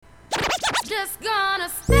Just gonna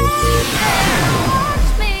stand there and watch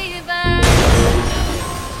me burn.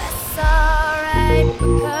 That's alright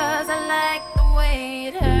because I like the way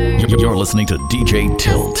it hurts. You're listening to DJ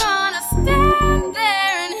Tilt. Just gonna stand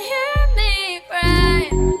there and hear me cry.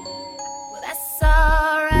 Well, that's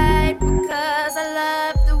alright because I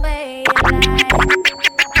love the way you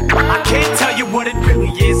lie. I can't tell you what it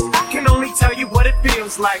really is. I can only tell you what it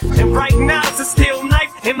feels like. And right now it's a steel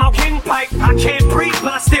knife in my windpipe. I can't breathe,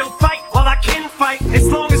 but I still fight. All I can fight, as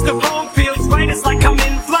long as the wrong feels right, it's like I'm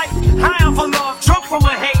in flight. High off of love, drunk from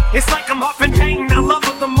my hate. It's like I'm huffing pain. I love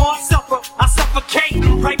her the more I suffer. I suffocate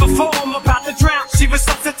right before I'm about to drown. She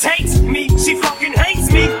resuscitates me. She fucking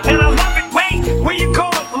hates me, and I love it. Wait, where you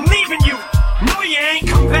going? I'm leaving you. No, you ain't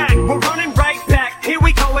come back. We're running right back. Here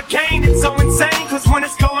we go again. It's so insane, cause when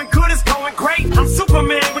it's going good, it's going great. I'm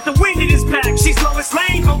Superman with the wind in his back. She's Lois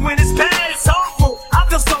Lane, but when it's bad, it's awful. I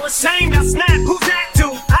feel so ashamed. I snap. Who's that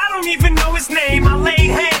dude? I don't even know his name. I laid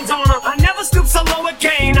hands on her. I never stoop so low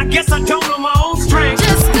again. I guess I don't know my own strength.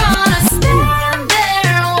 Just gonna stand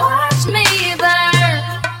there and watch me burn.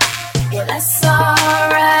 Yeah, that's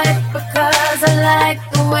alright because I like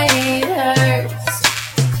the way it hurts.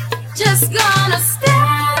 Just gonna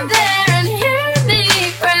stand there and hear me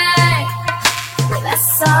cry. Yeah,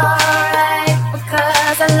 that's alright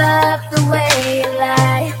because I love the way you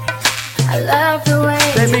lie. I love the way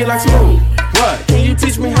They be you like, lie. Smooth, what? Can you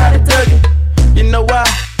teach me how to Dougie? You know why?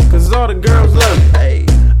 Cause all the girls love me. Hey,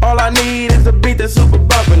 all I need is a beat that's super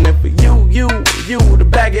bumpin'. And for you to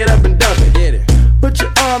back it up and dump it. Get it. Put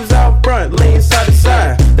your arms out front, lean side to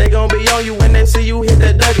side. They gon' be on you when they see you hit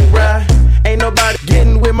that Dougie ride. Ain't nobody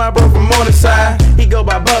getting with my bro from on the side. He go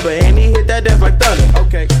by Bubba and he hit that dance like thunder.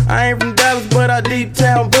 Okay, I ain't from Dallas, but I deep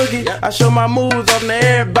town boogie. I show my moves off to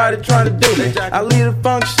everybody trying to do me. I lead the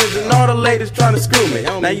functions and all the ladies trying to screw me.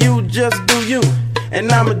 Now you just do you,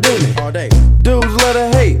 and I'ma do me. All day. Dudes love to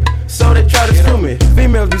hate, so they try to screw me.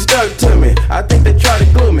 Females be stuck to me, I think they try to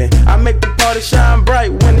glue me. I make the party shine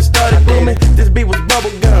bright when it started blooming. This beat was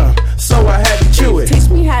bubble gum, so I had to chew it. Teach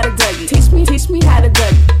me how to Dougie. Teach me how to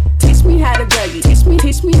Dougie. Teach me how to Dougie.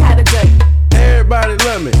 Teach me how to Dougie. Everybody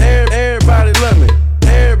love me. Everybody love me.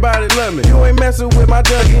 Everybody love me. You ain't messing with my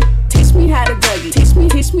Dougie. Teach me how to Dougie. Teach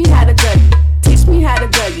me how to Dougie. Teach me how to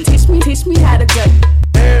Dougie. Teach me how to Dougie.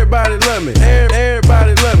 Everybody love me.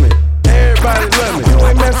 Everybody love me. Everybody love me. You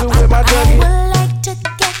ain't messing with my Dougie. I would like to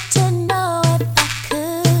get to know if I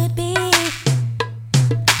could be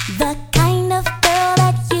the kind of girl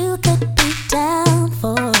that you could be down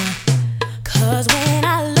for. Cause when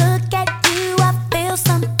I look at you, I feel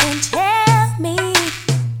something tell me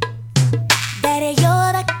that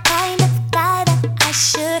you're the kind of guy that I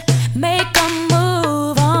should make a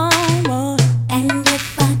move on. And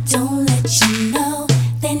if I don't let you know,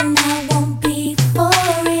 then I won't be for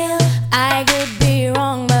real. I could be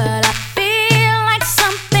wrong, but I feel like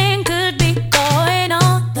something could be going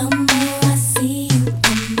on. The more I see you,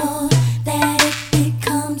 the more that it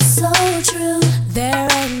becomes so true. There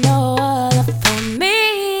ain't no other for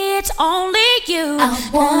me, it's only you. I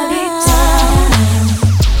wanna be down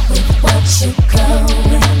with what you're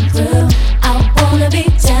going through. I wanna be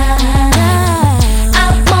down. I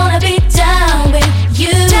wanna be down with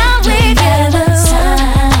you. Down with whenever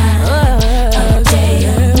time of day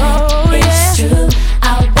or night is true. I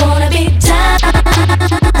wanna be down.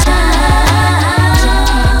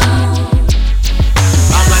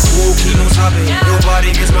 I'm like, whoa, Kino's hobby. Nobody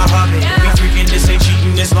gets my hobby. We freaking, this ain't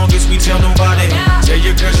cheating as long as we tell nobody. Tell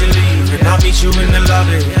your girls you leave and I'll meet you in the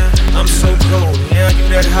lobby. I'm so cold, yeah, you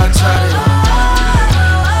that hot toddy.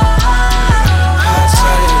 Hot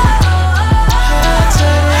toddy. Hot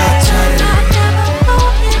toddy.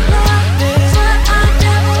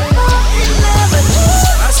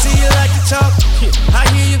 I see you like to talk, I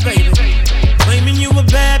hear you, baby. Claiming you a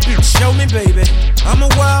bad bitch, show me, baby. I'm a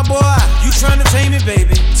wild boy, you tryna tame me,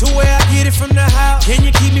 baby. To where I get it from the house, can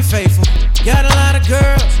you keep me faithful? Got a lot of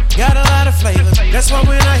girls, got a lot of flavors. That's why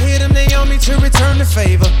when I hit them, they on me to return the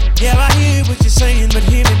favor. Yeah, I hear what you're saying, but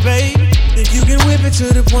hear me, babe. If you can whip it to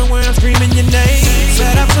the point where I'm screaming your name.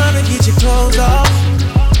 Said I'm trying to get your clothes off.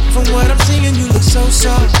 From what I'm seeing, you look so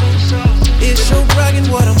soft. It's so bragging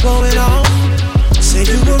what I'm going on. Say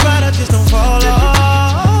you were right, I just don't fall off.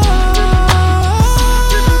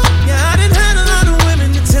 Yeah, I done had a lot of women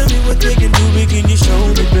to tell me what they can do, but can you show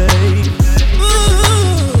me, babe?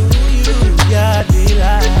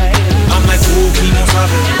 I'm like, whoa, Kino's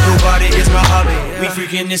hobby. Nobody is my hobby. We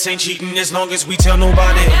freaking, this ain't cheating as long as we tell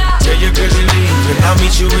nobody. Tell your girls you leave and I'll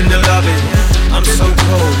meet you in the lobby. I'm so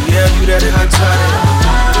cold, yeah, you that hot toddy.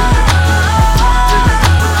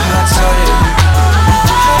 Hot toddy.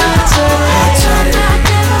 Hot toddy.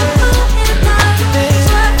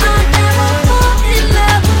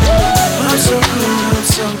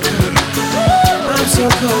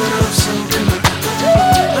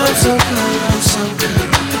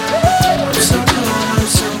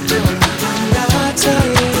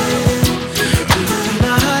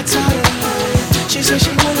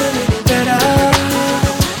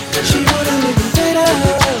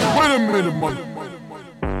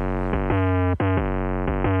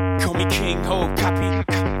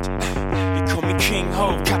 They call me King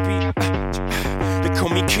Ho, copy. They call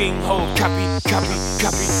me King Ho, copy.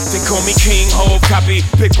 They call me King Ho, copy.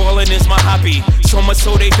 Big ballin' is my hobby. So much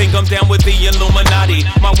so they think I'm down with the Illuminati.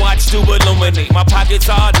 My watch do illuminate, my pockets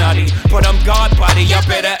are naughty. But I'm God body, I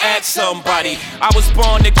better ask somebody. I was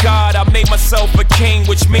born to God, I made myself a king,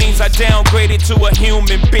 which means I downgraded to a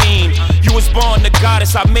human being. You was born to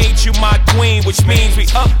goddess, I made you my queen, which means we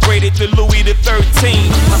upgraded to Louis the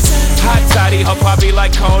 13th. Hot toddy, her poppy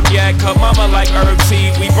like cognac, her mama like herb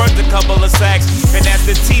tea. We burnt a couple of sacks, and as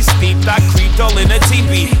the tea steeped, I creeped all in a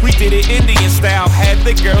teepee. We did it Indian style, had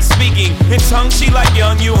the girl speaking in tongues. She like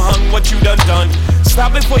young, you hung, what you done.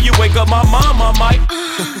 Stop it before you wake up my mama, Mike.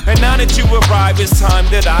 And now that you arrive, it's time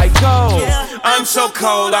that I go. I'm so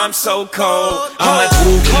cold, I'm so cold. I'm like,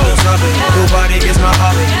 ooh, nobody is my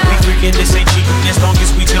hobby. We freaking, this ain't cheating as long as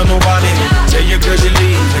we tell nobody. Tell your girl you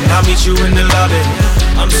leave, and I'll meet you in the lobby.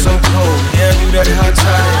 I'm so cold, yeah, you that hot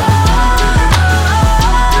toddy.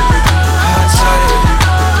 Hot toddy.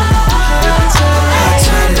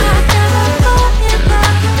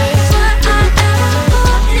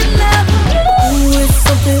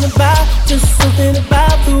 Something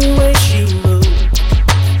about the way she moves.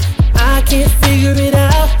 I can't figure it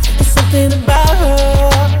out. There's something about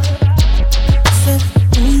her. Said,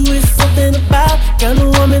 ooh, it's something about kind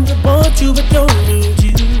of woman that wants you but don't need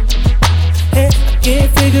you. Hey, I can't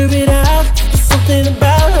figure it out. There's something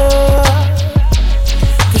about her.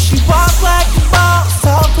 'Cause she walks like the boss,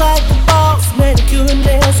 talk like the boss, manicure and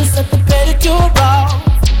nails and set the pedicure off.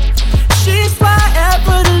 She's fly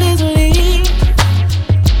effortlessly.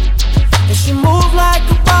 She move like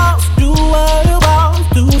a boss, do what a boss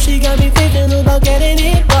do. She got me thinking about getting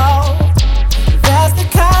involved. That's the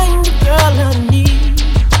kind of girl I need.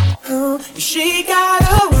 She got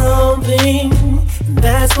her own thing, and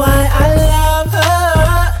that's why I love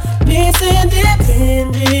her. Miss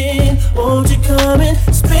Independent, won't you come and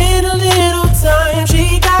spend a little time?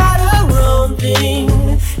 She got her own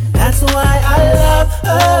thing, that's why I love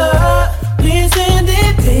her. Miss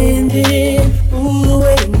Independent, ooh, the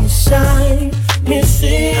way you shine, Miss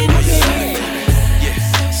Independent. Yeah,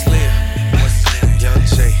 Slim, what's his name? Young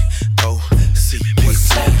J.O.C. What's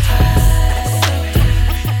his name?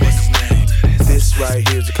 What's his name? This right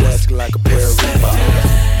here's a classic like a pair of Reeboks.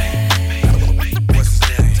 What's his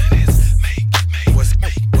name? What's his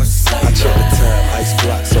name? I check the time, ice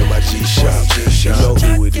blocks on my G-Shock. You know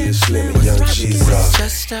who it is, Slim and Young G-Rock.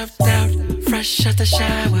 Just stepped out, fresh out the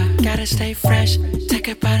shower. Gotta stay fresh, take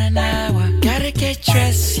about an hour. Gotta get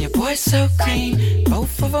dressed, your boy's so clean.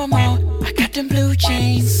 Both of them on, I got them blue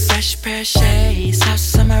jeans. Fresh pair of shades,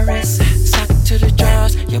 house on my wrist. Sock to the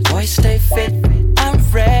drawers, your boy stay fit. I'm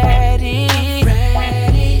ready.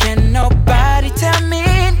 Can nobody tell me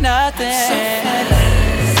nothing?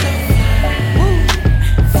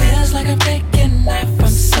 Feels like I'm taking off, I'm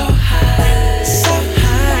so high. So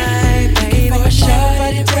high, baby, for sure,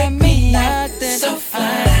 but it bring me nothing. So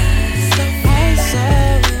fly, so high, so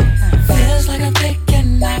feels like I'm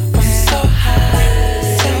taking off, I'm so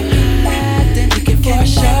high. Tell me nothing, you can for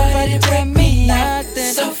sure, but it bring me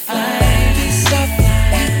nothing. So fly, so fly.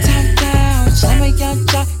 Ain't time down, slam a young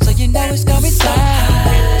jaw, so you know it's going down.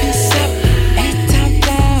 Peace up, ain't time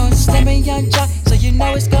down, slam a young jaw, so you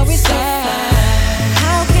know it's going down.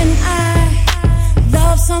 How can I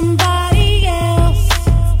love somebody else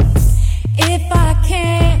if I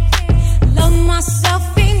can't love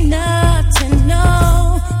myself enough to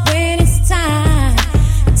know when it's time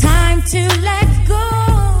to let go?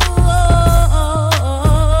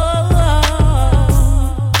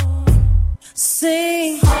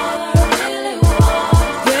 Sing. All I really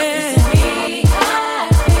want is to be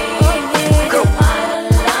happy. Go. Find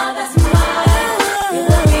a love that's mine. It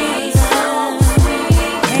will be so sweet.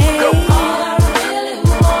 Go. All I really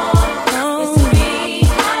want is to be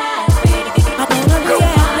happy. I wanna be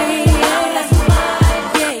happy. Love that's mine.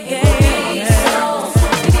 Yeah, it will be so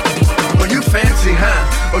sweet. Oh, you fancy, huh?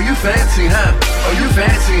 Oh, you fancy, huh? Oh, you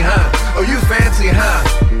fancy, huh? Oh, you fancy, huh?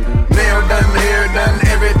 Nail done, hair done,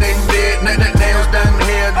 everything did. Nails done,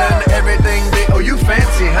 hair done, everything did. Oh, you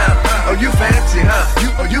fancy, huh? Oh, you fancy, huh?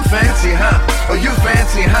 Oh, you fancy, huh? Oh, you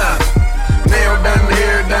fancy, huh? Nail done,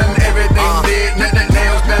 hair done, everything did.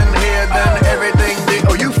 Nails done, hair done, everything did.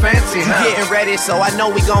 Oh, you fancy, huh? Getting ready, so I know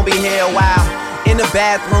we gon' be here a while. In the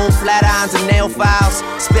bathroom, flat irons and nail files.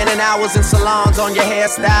 Spending hours in salons on your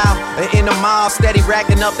hairstyle. And in the mall, steady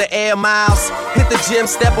racking up the air miles. Hit the gym,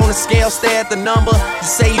 step on the scale, stare at the number. You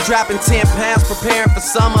say you dropping 10 pounds, preparing for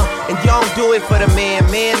summer. And you don't do it for the men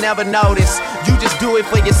never notice. You just do it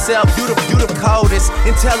for yourself, you the coldest.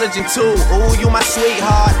 Intelligent too, ooh, you my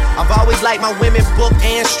sweetheart. I've always liked my women book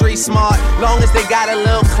and street smart. Long as they got a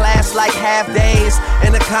little class like half days.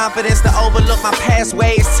 And the confidence to overlook my past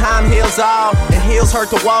ways. Time heals all, and heels hurt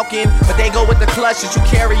to walk in. But they go with the clutches, you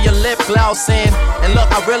carry your lip gloss in. And look,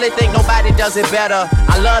 I really think nobody does it better.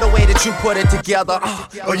 I love the way that you put it together.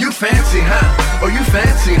 Oh, you fancy, huh? Oh, you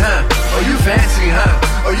fancy, huh? Oh, you fancy,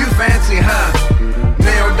 huh? Oh, you fancy, huh?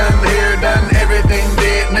 Nail done, hair done, everything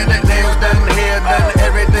did. Nails done, hair done,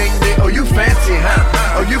 everything did. Oh, you fancy,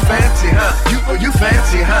 huh? Oh, you fancy, huh? Oh, you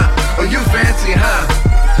fancy, huh? Oh, you fancy, huh?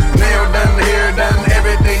 Nail done, hair done,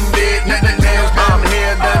 everything did. Nails done,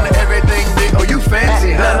 hair done, everything did. Oh, you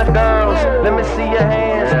fancy, huh? Atlanta girls, let me see your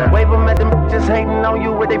hands. Wave them at them just hating on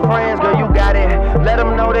you with their friends. Girl, you got it. Let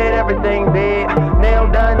them know that everything big. Nail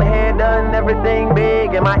done, hair done, everything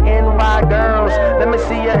big. And my NY girls, let me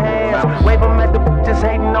see your hands. Wave them at them just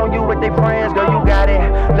hating on you with their friends. Girl, you got it.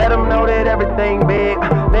 Let them know that everything big.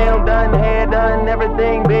 Nail done, hair done,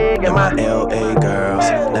 everything big. And my LA girls,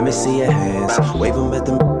 let me see your hands. Wave them at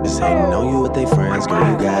them just hating on you with their friends. Girl,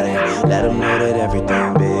 you got it. Let them know that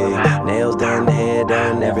everything big. Nails done, hair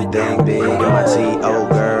done, everything big. And my T.O.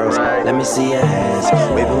 girls, let me see your hands.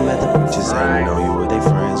 Wave them at them just hating on you with their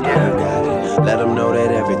friends. Girl, you got it. Let them know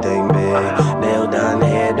that everything big. Nail done,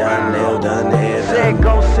 hair done, nail done, hair done. Say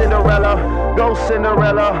go Cinderella, go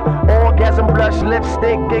Cinderella. Orgasm blush,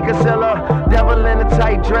 lipstick, Giggazilla. Devil in a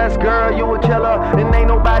tight dress, girl, you a killer. And ain't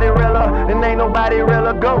nobody realer, and ain't nobody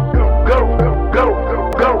realer. Go, go, go, go,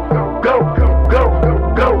 go, go, go,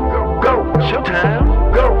 go, go.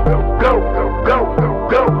 Showtime. Go, go, go,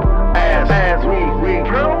 go. As we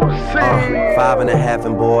proceed. 5.5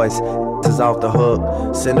 and boys, this is off the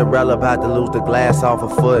hook. Cinderella about to lose the glass off her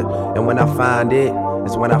foot. And when I find it,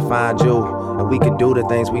 is when I find you. And we could do the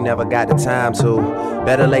things we never got the time to.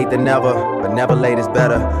 Better late than never, but never late is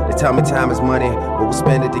better. They tell me time is money, but we'll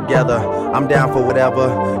spend it together. I'm down for whatever,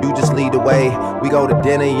 you just lead the way. We go to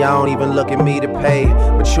dinner, y'all don't even look at me to pay.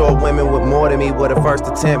 Mature women with more than me were the first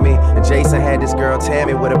to tempt me. And Jason had this girl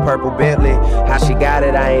Tammy with a purple Bentley. How she got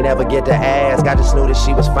it, I ain't ever get to ask. I just knew that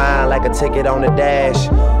she was fine like a ticket on the dash.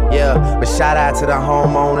 Yeah, but shout out to the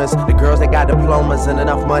homeowners, the girls that got diplomas and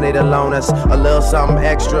enough money to loan us a little something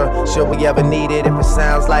extra, should we ever need it. If it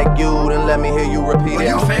sounds like you, then let me hear you repeat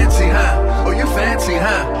it. Oh, you fancy, huh? Oh, you fancy,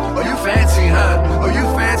 huh? Oh, you fancy, huh? Oh, you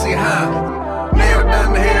fancy, huh? Nail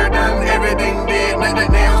done, hair done, everything did.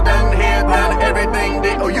 Nails done, hair done, everything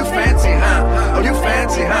did. Oh, you fancy, huh? Oh, you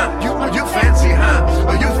fancy, huh? Oh, you fancy, huh?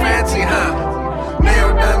 Oh, you fancy, huh?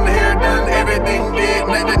 Nail done, hair done, everything did.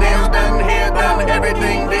 Nails done, hair done,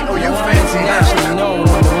 everything did. Oh, you fancy, huh? Nationally known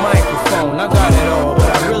on the microphone. I got it all, but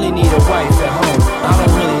I really need a wife at home. I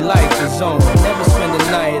don't really like the zone. Never spend the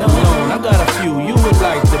night alone. I got a few you would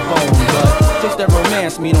like the bone, but chicks that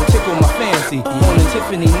romance me don't tickle my fancy. Morning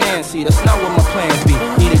Tiffany Nancy, that's not what my plans be.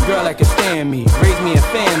 Need a girl that can stand me, raise me a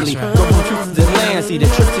family. Go from trips to Lansing, the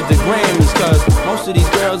trips to the Grammys, cause most of these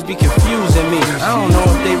girls be confusing me. I don't know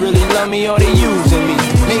if they really love me or they using me.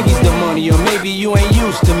 Maybe it's the money or maybe you ain't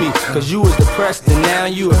used to me, cause you was depressed and now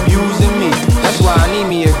you abusing me. That's why I need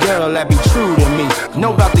me a girl that be true to me,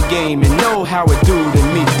 know about the game and know how it do to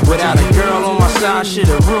me. Without a girl on my side,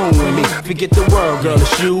 shit'll ruin me. Forget the world, girl,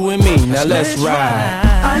 it's you and me. Now let's ride.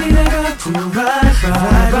 I need a girl to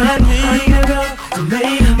ride me. I need a girl to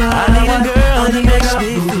make my I need a girl that makes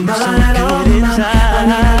me feel so good inside. I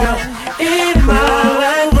need a girl in my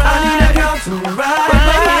life. I need a girl to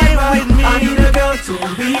ride with me. I need a girl to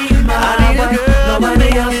be my wife. Nobody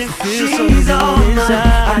else, she's all mine.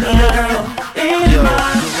 I need a girl in my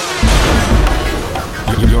life.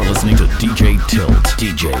 You're listening to DJ Tilt.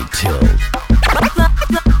 DJ Tilt.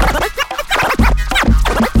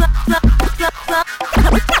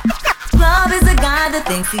 Love is a guy that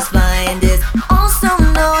thinks he's fly and is also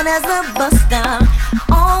known as a buster.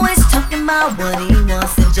 Always talking about what he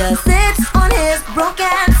wants and just sits on his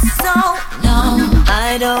broken soul. No,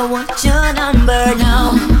 I don't want your number.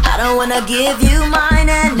 No, I don't wanna give you mine.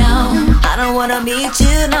 And no, I don't wanna meet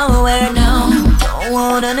you nowhere. No, don't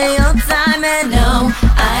want any of your time. And no,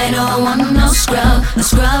 I don't want no scrub. A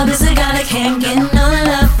scrub is a guy that can't get no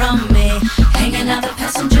love from me. Hanging out the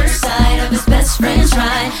passenger side of his best friend's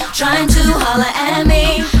ride, trying to holler at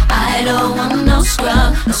me. I don't want no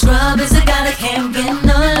scrub. A scrub is a guy that can't get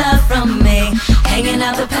no love from me. hanging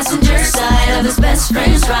out the passenger side of his best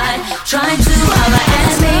friend's ride, trying to holler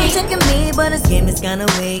at me. Checking me, but his game is kinda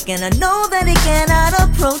weak, and I know that he cannot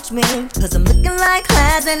approach me, cause I'm looking like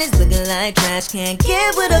class and he's looking like trash. Can't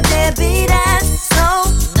get with a deadbeat ass. So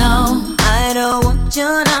no, I don't want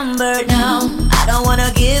your number. no, I don't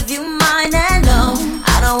wanna give you mine, and no,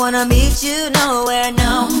 I don't wanna meet you nowhere.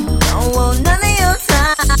 No, don't want none of your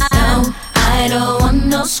time. no, I don't want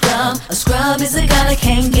no scrub. A scrub is a guy that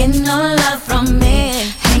can't get no love from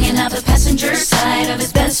me, hanging out the passenger side of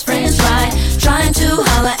his best friend's ride, trying to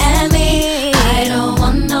holler at me. I don't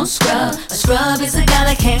want no scrub. A scrub is a guy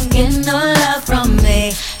that can't get no love from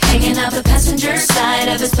me, hanging out the passenger side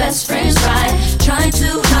of his best friend's ride, trying to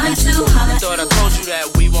holler. I thought I told you that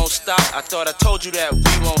we won't stop. I thought I told you that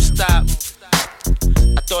we won't stop.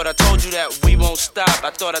 I thought I told you that we won't stop. I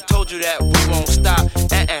thought I told you that we won't stop.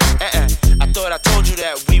 I thought I told you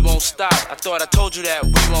that we won't stop. I thought I told you that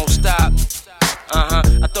we won't stop.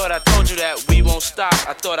 I thought I told you that we won't stop.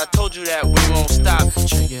 I thought I told you that we won't stop.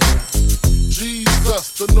 Check it out.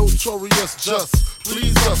 Jesus, the notorious just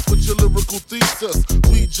please us with your lyrical thesis.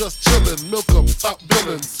 We just chillin', milk 'em, top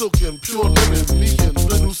billin', silkin', pure linen, me and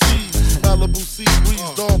little seeds, Malibu sea breeze,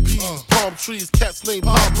 dawn peas, palm trees, cats named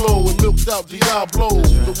Pablo and milked out Diablo.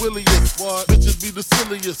 The williest, bitches be the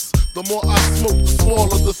silliest. The more I smoke, the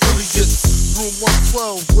smaller the silly gets. Room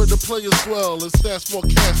 112, where the players dwell, and stash more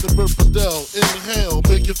cash than Bert Fidel. Inhale,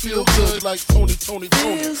 make you feel good like Toni.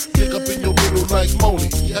 Kick up in your middle like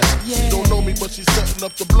Moni. She don't know me, but she's setting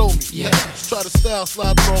up to blow me. Try to style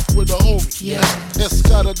sliding off with a homie.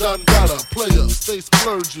 Escada Dangada, player, stay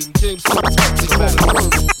splurging. Games so tight, they call it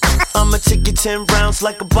merging. I'ma take you 10 rounds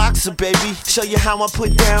like a boxer, baby. Show you how I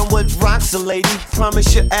put down what rocks a lady.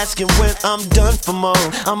 Promise you're asking when I'm done for more.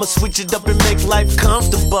 I'ma switch it up and make life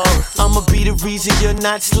comfortable. I'ma be the reason you're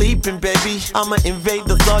not sleeping, baby. I'ma invade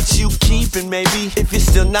the thoughts you keeping, maybe. If you're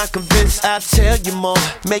still not convinced, I'll tell you more.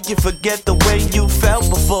 Make you forget the way you felt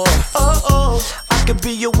before. Oh, I could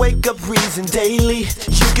be your wake-up reason daily.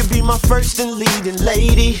 You could be my first and leading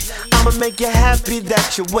lady. I'ma make you happy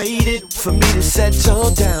that you waited for me to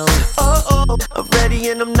settle down. Oh, I'm ready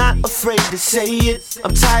and I'm not afraid to say it.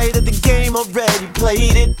 I'm tired of the game, already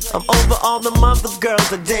played it. I'm over all the mother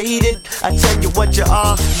girls I dated. I tell you what you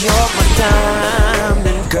are, you're my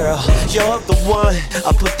diamond girl. You're the one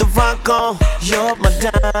I put the rock on. You're my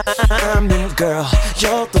diamond girl.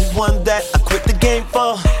 You're the one that I quit the game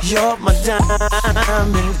for. You're my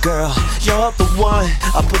diamond girl. You're the one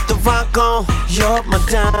I put the rock on. You're my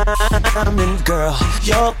diamond girl.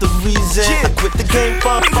 You're the reason I quit the game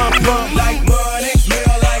for. Look like money,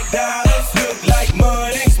 smell like dollars. Look like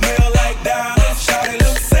money, smell like dollars. Shawty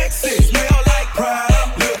look sexy, smell like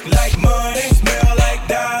Prada. Look like money, smell like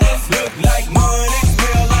dollars. Look like money,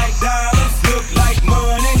 smell like dollars. Look like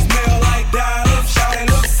money, smell like dollars. Shawty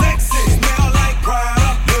look sexy, smell like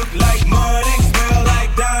Prada. Look like money, smell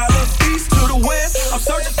like dollars. East to the west, I'm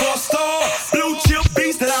searching for a star. Blue chip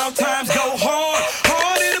beast at all times go hard.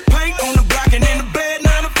 Hard in the paint, on the block and in the bed.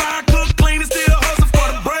 9 to 5, cook clean and still hustle for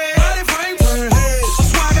the bread. Money frame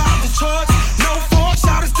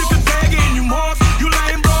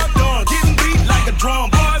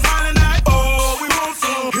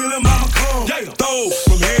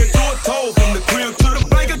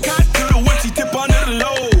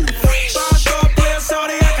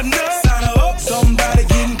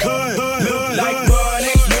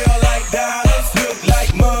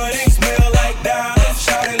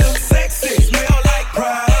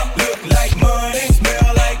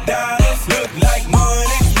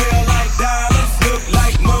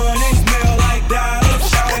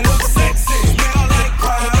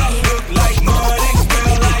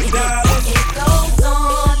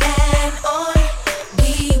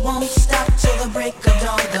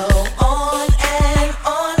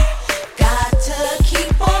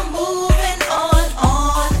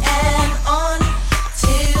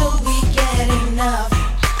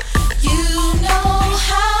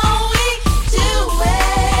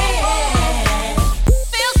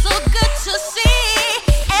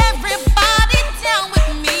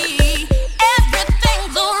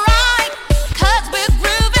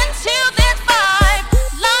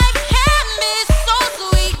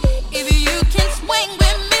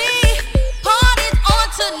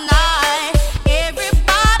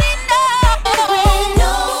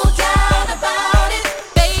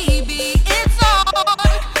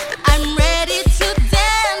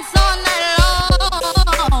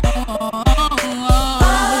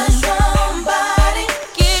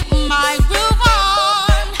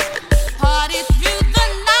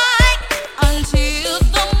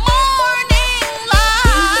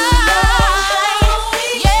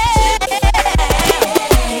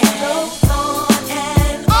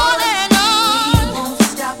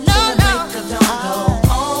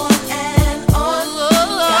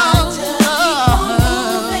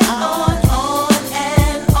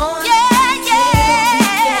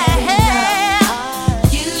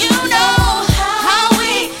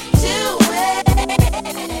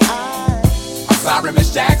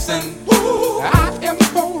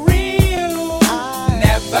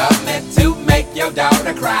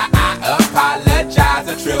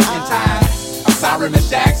lies 1,000,000,000 times. I'm sorry, Miss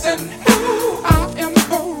Jackson. Ooh, I am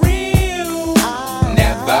for real.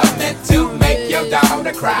 Never meant to make your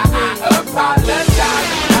daughter cry. I apologize.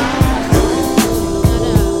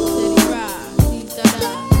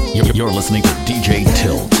 You're listening to DJ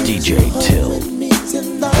Tilt. DJ Tilt.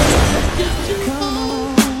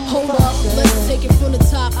 Hold up, let's take it from the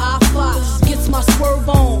top. I-Fox gets my swerve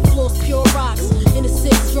on, floors pure rocks. In the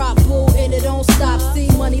 6 drop bull and it don't stop. See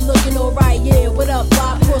money looking alright, yeah. What up,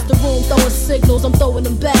 Bob? Across the room throwing signals, I'm throwing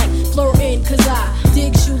them back. Flirting, cause I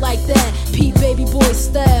digs you like that. P baby boy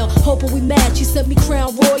style, hoping we match. You sent me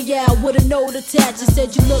Crown Royale with a note attached. You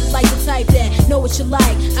said you look like the type that know what you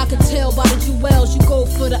like. I could tell by the jewels, you go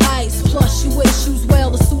for the ice. Plus you wear shoes well,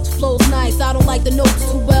 the suit flows nice. I don't like the notes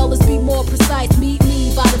too well, let's be more precise. Meet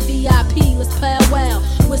me by the VIP, let's powwow.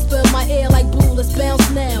 Whisper in my ear like blue, let's bounce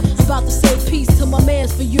now. I'm about to say peace to my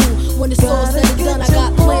mans for you. When it's all said and done, I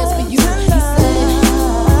got plans for you. He said,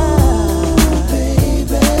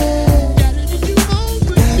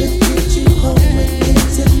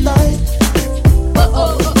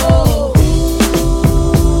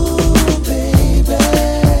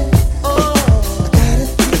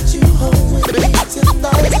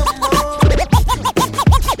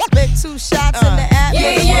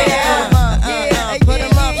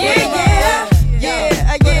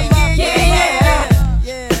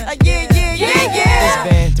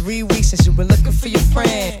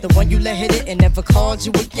 called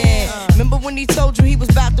you again. Remember when he told you he was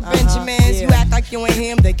about to Benjamins? You act like you ain't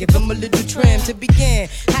him, they give him a little trim to begin.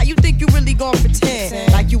 How you think you really gon'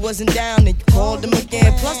 pretend like you wasn't down and you called him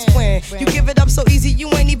again? Plus when you give it up so easy, you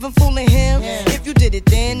ain't even fooling him. If you did it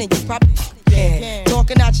then you probably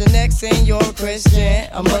talking out your neck saying you're a Christian,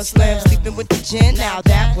 a Muslim, sleeping with the gin. Now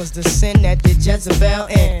that was the sin that did Jezebel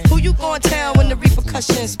in. Who you gonna tell when the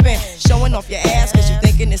repercussions spin? Showing off your ass cause you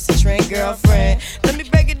thinking it's a trend, girlfriend. Let me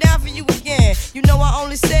break it down for you again. You know I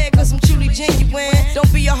only said cause I'm truly genuine.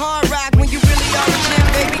 Don't be a hard rock when you really are a gem,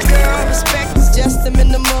 baby girl. Respect is just the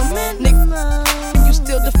minimum. Nigga, you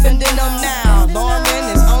still defending them now. Lauryn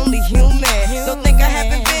is only human. Don't think I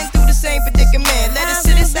haven't been through the same predicament. Let it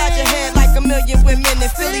sit inside your head like a million women in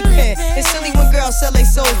Philly pen. It's silly when girls sell their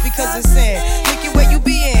souls because it's sin. Look at where you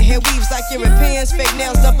be in. Hair weaves like Europeans. Fake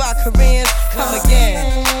nails done by Koreans. Come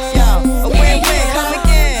again. Yo, a win-win. Come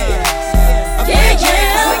again. A win-win.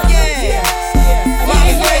 Come again.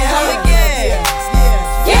 Win-win. Come again.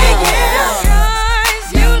 Yeah, yeah. Guys,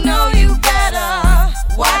 you know you better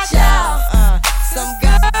watch out. Some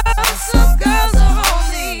girls are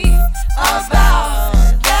only about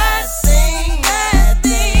that thing, that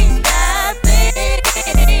thing, that thing,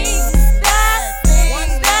 that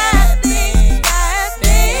thing, that thing, that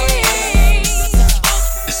thing.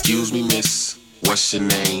 Excuse me, miss, what's your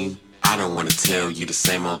name? I don't wanna tell you the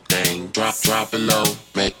same old thing. Drop it low,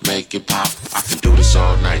 make it pop. I can do this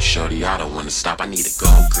all night, shorty. I don't wanna stop. I need a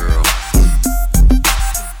go, girl.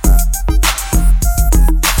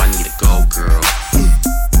 I need a go, girl.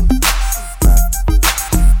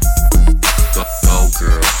 Go,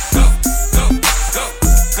 girl. Go, go, go, go,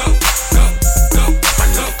 go, go. I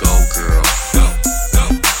need a go, girl. Go, go,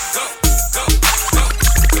 go, go,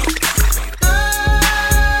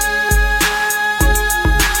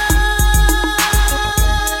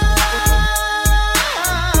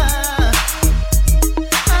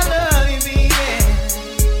 I love you, baby.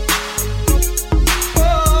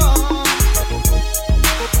 Oh,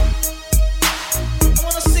 I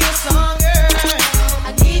wanna sing a song, girl.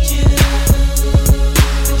 I need you.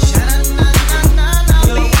 Sha-na-na-na-na-na,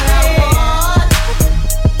 baby.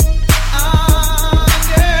 Oh,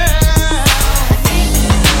 girl.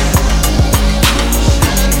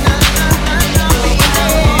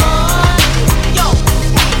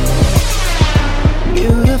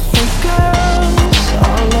 Beautiful girls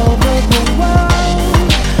all over the world.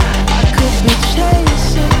 I could be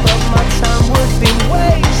chasing, but my time would be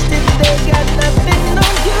wasted. They got nothing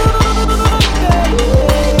on you, baby.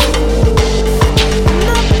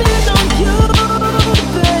 Nothing on you,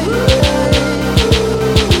 baby.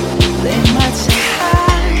 They might say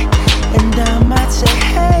hi, and I might say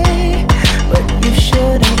hey, but you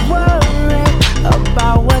shouldn't worry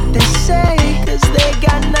about what they say, cause they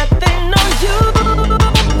got nothing on you,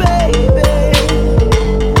 baby.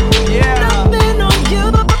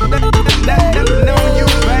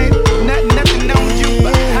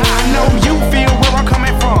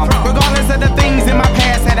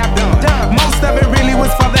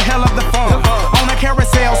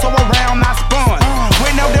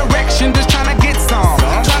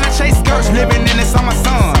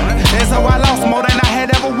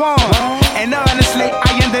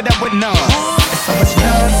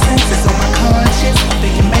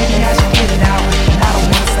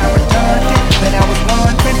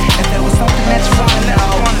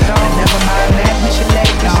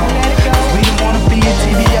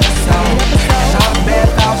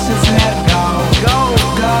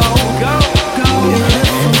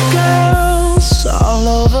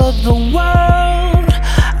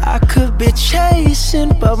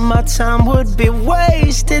 my time would be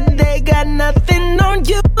wasted. They got nothing on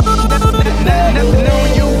you. Nothing on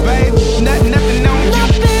you, babe. Nothing on you.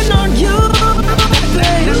 Nothing on you,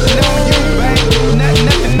 babe. Nothing on you, babe.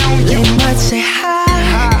 Nothing on you. They might say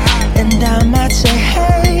hi, and I might say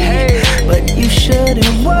hey, but you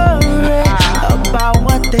shouldn't worry about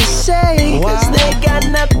what they say, cause they got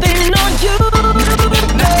nothing on you.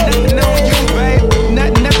 Nothing on you, babe.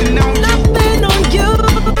 Nothing on you. Nothing on you.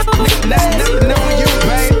 Nothing on you,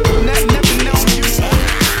 babe. Nothing on you.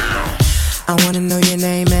 I wanna know your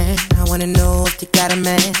name, man. I wanna know if you got a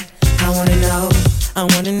man. I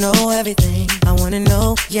wanna know everything. I wanna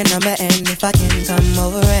know your number and if I can come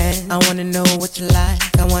over and I wanna know what you like.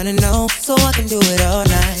 I wanna know so I can do it all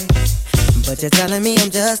night. But you're telling me I'm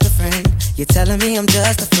just a friend. You're telling me I'm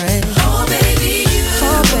just a friend. Oh baby, you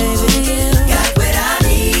got what I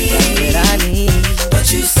need.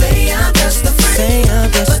 But you say I'm just a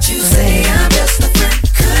friend. But you say I'm just a friend.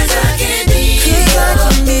 Cause I can be your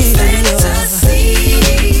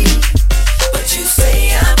fantasy. But you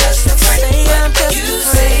say I'm just a friend. You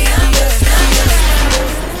say I'm just a friend.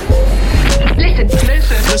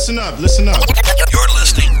 Listen up, listen up. You're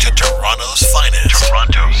listening to Toronto's finest.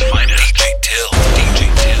 DJ Till.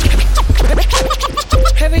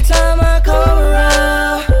 Every time I come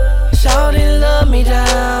around, shawty love me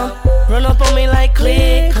down. Run up on me like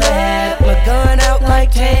click clap, my gun out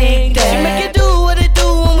like take that. She make it do what it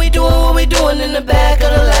do when we doing what we doing in the back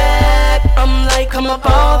of the lab. I'm like, come up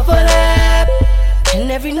off of that.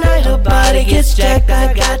 And every night her body gets jacked.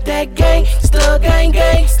 I got that gangsta,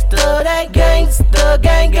 gangsta, that gangsta,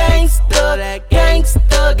 gangsta, that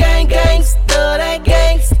gangsta, gangsta, that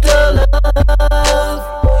gangsta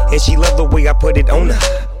love. And she love the way I put it on her.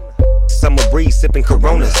 Summer breeze sipping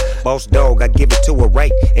Coronas. Boss dog, I give it to her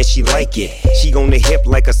right, and she like it. She on the hip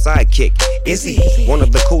like a sidekick. Is he one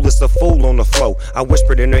of the coolest, a fool on the flow? I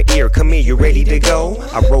whispered in her ear, come here, you ready to go?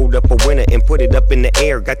 I rolled up a winner and put it up in the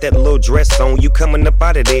air. Got that little dress on, you coming up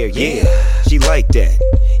out of there, yeah. She like that.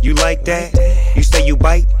 You like that? You say you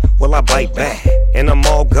bite? Well, I bite back, and I'm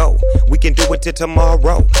all go. We can do it till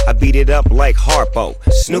tomorrow. I beat it up like Harpo.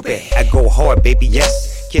 Snoopy, I go hard, baby,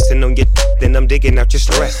 yes. Kissing on your then I'm digging out your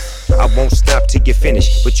stress. I won't stop till you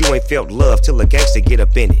finish, but you ain't felt love till a gangster get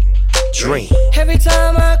up in it. Dream. Every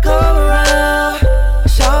time I come around,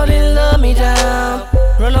 shawty love me down.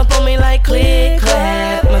 Run up on me like click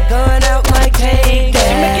clap, my gun out like take that.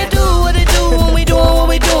 She make it do what it do when we doing what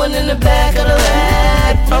we doing in the back of the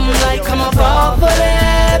lab. I'm like, come up off of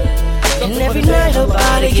that. And every night her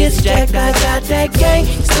body gets jacked. I got that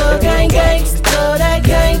gangsta, gangsta, that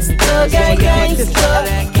gangsta, gangsta, that gangsta,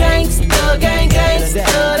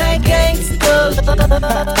 gangsta, that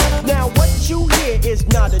gangsta. Now what you hear is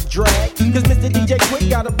not a drag, cause Mr. DJ Quick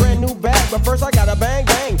got a brand new bag. But first I gotta bang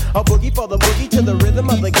bang, a boogie for the boogie to the rhythm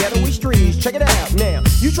of the ghetto streets. Check it out now,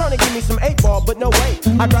 you tryna give me some 8-ball, but no way.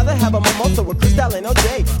 I'd rather have a mimosa with Cristal and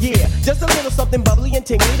OJ. Yeah, just a little something bubbly and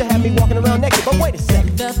tingly to have me walking around naked. But wait a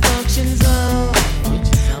second, the function zone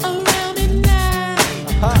around at night.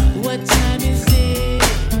 What time is it?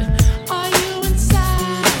 Are you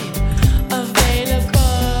inside?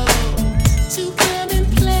 Available to come and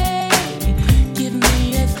play? Give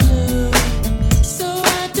me a clue so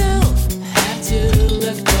I don't have to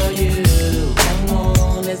look for you. Come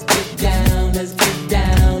on, let's get down, let's get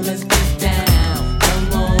down, let's get down.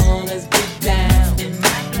 Come on, let's get down in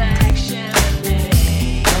my black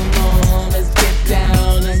Chalie. Come on, let's get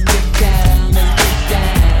down, let's get down, let's get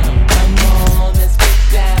down. Come on, let's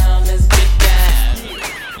get down, let's get down.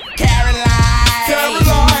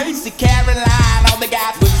 Caroline, see Caroline, all the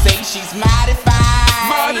guys would say she's mighty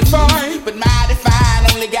fine, but mighty fine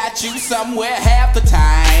only got you somewhere half the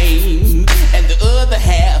time, and the other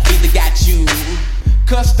half either got you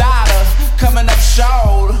cussed out or coming up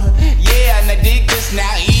short. Yeah, and I dig this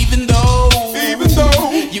now, even though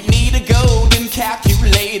you need a golden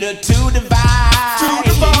calculator to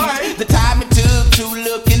divide the time it took to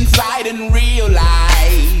look inside and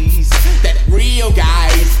realize that real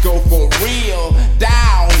guys go for real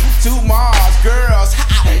down to Mars. Girls,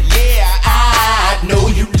 yeah, I know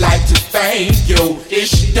you like to think your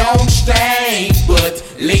ish don't stink, but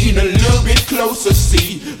lean a little bit closer,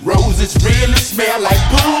 see roses really smell like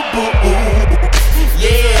boo-boo.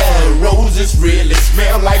 Yeah, roses really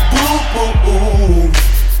smell like boo-boo.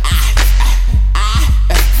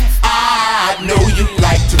 I know you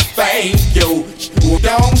like to think yo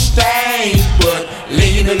don't stink, but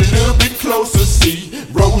lean a little bit closer, see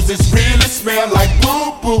roses really smell like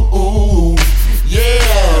boo-boo.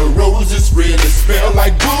 Yeah, roses really smell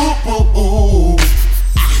like boo-boo.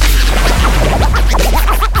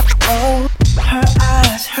 Oh,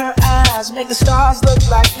 her eyes make the stars look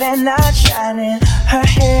like them. and not shining. Her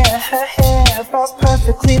hair falls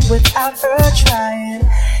perfectly without her trying.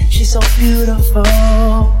 She's so beautiful,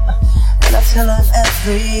 and I tell her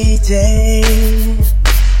every day.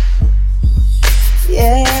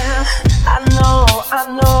 Yeah, I know,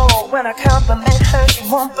 when I compliment her, she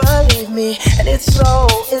won't believe me. And it's so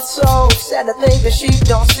sad to think that she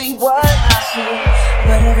don't see what I see.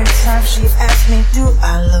 But every time she asks me, do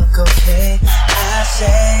I look okay? I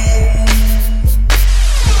say,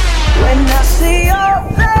 when I see your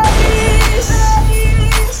face,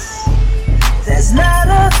 there's not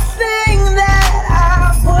a thing that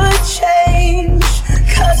I would change.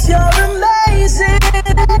 'Cause you're amazing,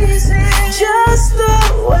 just the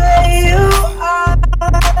way you are.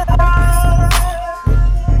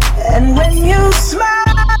 And when you smile,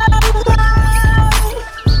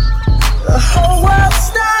 the whole world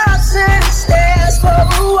stops and stares for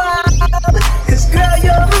a while. 'Cause girl,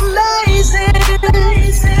 you're amazing,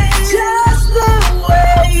 just the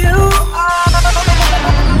way you are.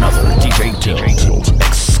 Another DJ Jones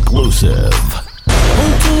exclusive.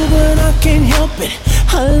 But I can't help it.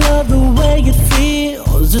 I love the way it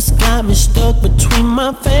feels. It's got me stuck between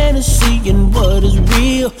my fantasy and what is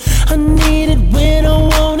real. I need it when I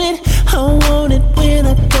want it. I want it when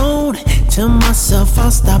I don't. Tell myself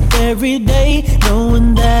I'll stop every day,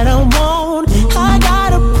 knowing that I won't. I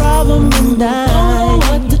got a problem and I don't know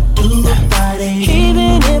what to do about it.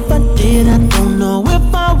 Even if I did, I don't know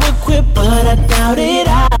if I would quit, but I doubt it.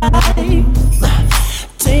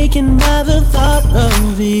 Taken by the thought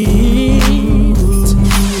of it,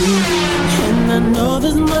 and I know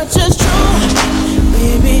this much is true.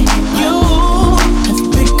 Baby, you have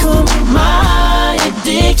become my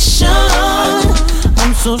addiction.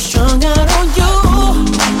 I'm so strung out on you,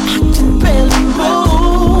 I can barely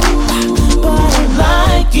move, but I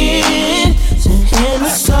like it. And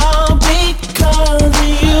it's all because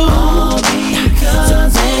of you.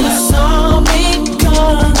 And it's all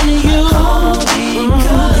because of you.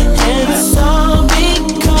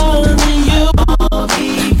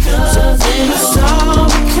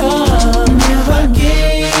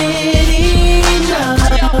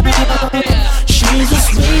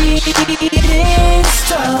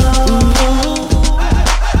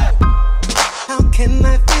 How can I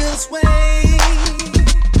feel this way?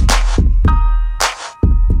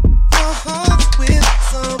 Your heart's with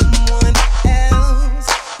someone else.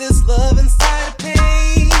 This love inside of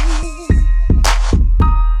pain.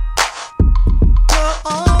 You're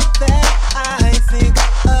all that I think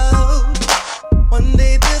of. One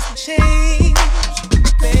day this will change,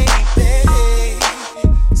 baby.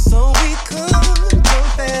 So we could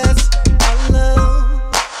confess our love.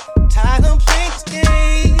 Tired of playing this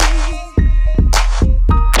game.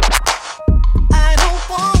 I don't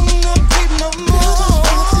wanna be no more.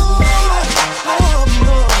 Oh,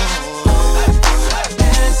 no.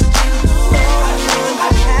 Has to know.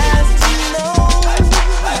 Has to know.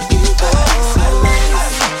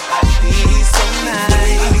 Be so nice.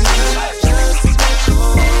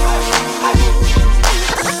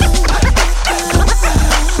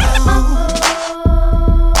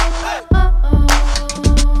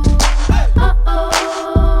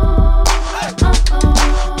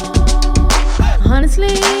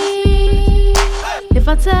 Honestly, if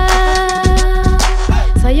I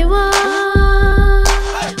tell you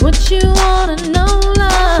what you wanna know,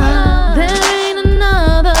 love, there ain't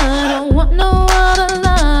another. Don't want no other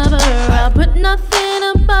lover. I put nothing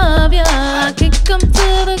above ya. I kick 'em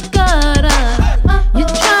to the gutter. You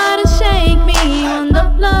try to shake me, end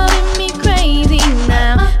up loving me crazy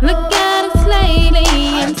now. Look at us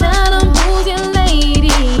lately and tell 'em who's your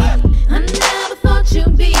lady. I never thought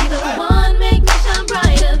you'd be the one, make me shine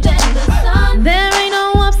brighter than the sun. There ain't no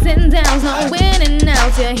ups and downs, no winning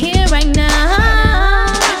out. You're here right now.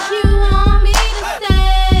 If you want me to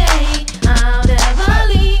stay, I'll never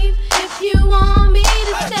leave. If you want me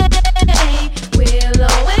to stay, we'll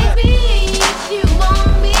always be. If you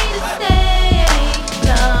want me to stay,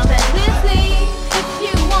 love endlessly. If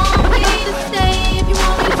you want me to stay, if you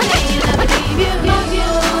want me to stay, I'll never leave you.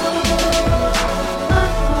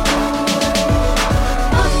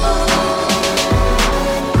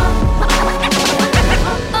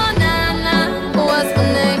 Oh na na, what's my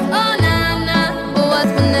name? Oh na na,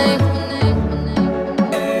 what's my name?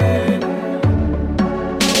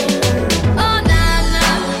 Oh na na,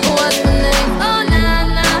 what's my name? Oh na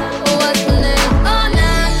na, what's my name? Oh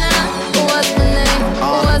na na, what's my name?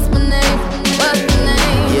 What's my name? What's my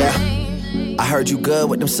name? Yeah, I heard you good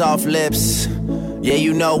with them soft lips. Yeah,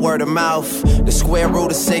 you know word of mouth. The square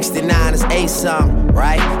root of 69 is 8 something,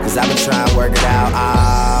 right? Cause I've been trying to work it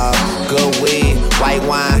out. good weed, white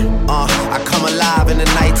wine. I come alive in the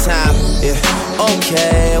nighttime. Yeah,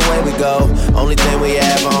 okay, away we go. Only thing we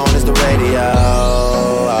have on is the radio.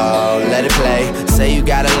 Oh, let it play. Say you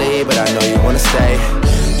gotta leave, but I know you wanna stay.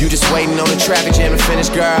 You just waiting on the traffic jam to finish,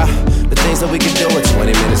 girl. The things that we can do in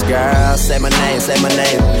 20 minutes, girl. Say my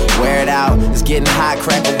name, wear it out. It's getting hot,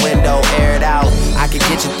 crack a window, air it out. I could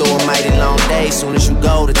get you through a mighty long day. Soon as you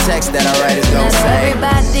go, the text that I write is gonna say.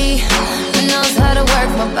 Everybody knows how to work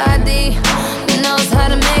my body, knows how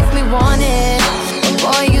to make me want it. But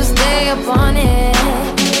boy, you stay up on it.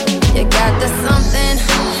 You got the something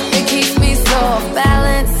that keeps me so off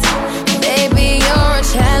balance. Baby, you're a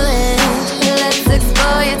challenge. Let's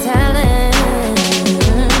explore your talent.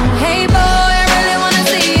 Hey boy, I really wanna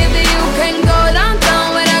see if you can go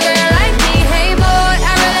downtown with a girl like me. Hey boy,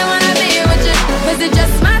 I really wanna be with you, 'cause you're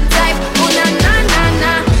just my type. Oh na na na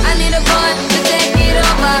na, I need a boy to take it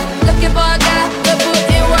over. Looking for a guy to put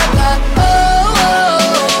in work up. Oh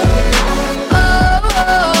oh oh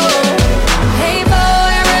oh. Hey boy,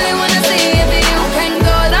 I really wanna see if you can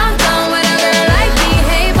go downtown with a girl like me.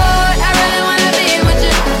 Hey boy, I really wanna be with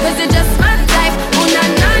you, 'cause you're just my type. Oh na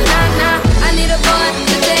na na na, I need a boy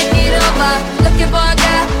to take it over. Looking for a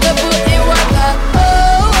guy to put in work up. Oh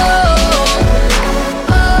oh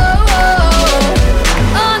oh oh.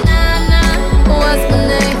 Oh na na, what's my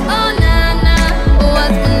name? Oh na na,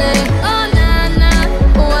 what's my name? Oh na na,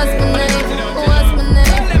 what's my name? What's my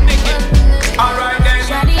name? Alright then.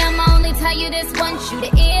 Shawty, I'ma only tell you this once, you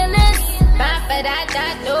the illest.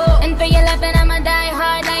 Ba-ba-da-da-do. And for your loving, I'ma die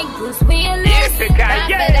hard like Bruce Willis.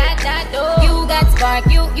 Ba-ba-da-da-do. You got spark,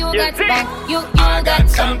 you got spark, you got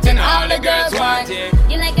something all the girls want.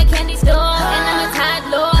 You like a candy store, and I'm a Tide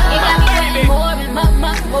Lord. You got me wanting more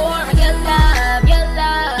and more. Your love, your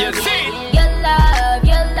love. You see? Your love,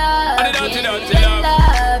 your love. And don't you Your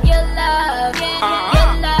love, your love.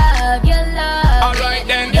 Your love, your love. Alright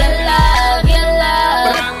then. Your love, your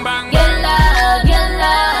love. Bang bang Your bang. love, your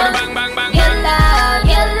love. Bang bang bang Your bang. love,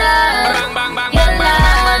 your love. Bang bang bang Your bang bang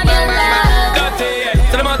love, your love. Dirty.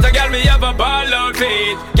 So the amount of girl me have a ball out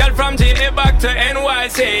feet. Girl from GA back to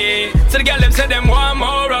NYC. So the girl them say them want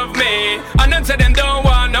more of me, and them say them don't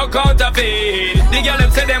want no counterfeit. The girl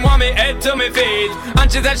them say them want me head to me feet,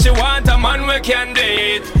 and she said she want a man we can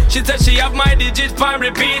date. She said she have my digits for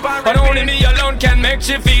repeat, but only me alone can make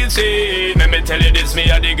she feel seen. Let me tell you this,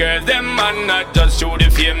 me are the girls them man, not just through the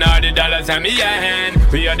fame nor the dollars in me hand.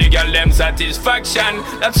 We are the girl them satisfaction.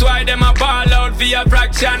 That's why them a ball out for a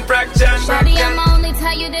fraction. Shawty, I'ma only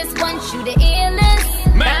tell you this once, you the illest.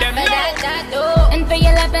 Make them know. And for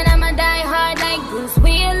your loving, I'ma die hard like Bruce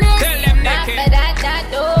Willis. Tell them, Nicki.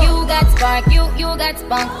 You got spark, you got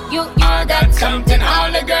spunk, you got something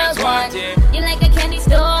all the girls want. You like a candy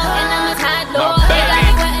store, and I'm a Tide Lord. You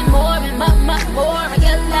got me wanting more and more.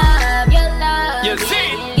 Your love, your love. You see?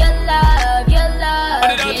 Your love, your love.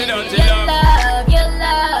 And don't you Your love, your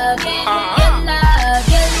love. Your love,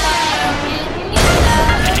 your love. Your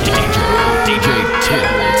love. DJ Tilt.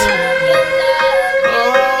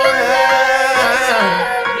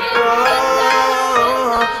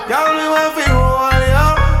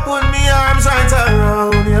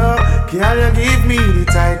 Can you give me the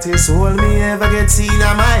tightest hold me ever get seen in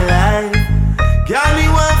my life? Can me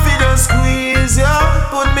want fi just squeeze you,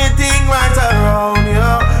 put me thing right around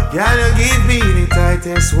you? Can you give me the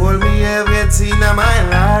tightest hold me ever get seen in my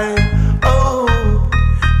life? Oh,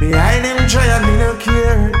 behind them try and me no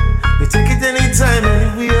care. Me take it anytime,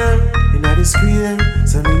 anywhere. In the square,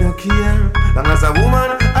 so me no care. Long as a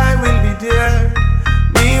woman, I will be there.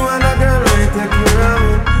 Me want a girl who take care of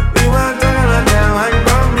me. Me want a girl that can wine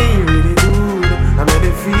for me really good. I made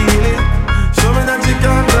me feel it. Show me that you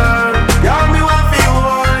can learn. Girl, me want to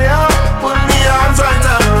hold you. Put me arms right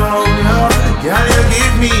around you. Girl, you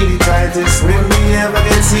give me the tightest hold me ever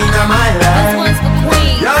get seen in my life.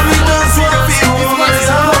 Girl, me just want to hold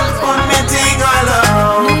you. Put me thing all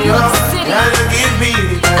around you. Girl, you give me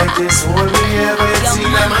the tightest hold me ever get seen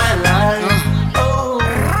in my life.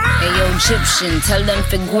 Gyptian, tell them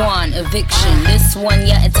for guan, eviction. This one,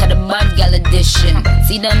 yeah, it's had a bad gal edition.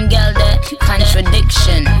 See them gal that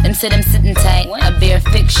contradiction. Them say them sitting tight, I bear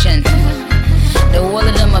fiction. The whole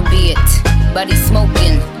of them a beat, body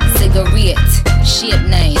smoking, cigarette, shape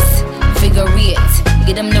nice, figure it.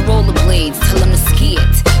 Get them the rollerblades, tell them to ski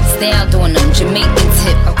it. Stay out on them, Jamaican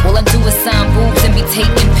tip. All I do is sign boobs and be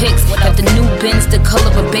taking pics. Got the new bins, the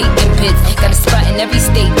color of bacon bits. Got a spot in every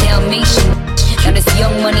state, Dalmatian. Now this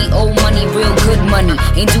young money, old money, real good money.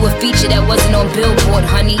 Ain't do a feature that wasn't on Billboard,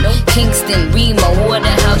 honey. Kingston, Remo,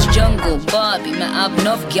 Waterhouse, Jungle, Bobby, man, I've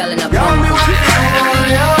enough gal in a bungle.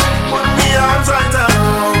 Put me arms right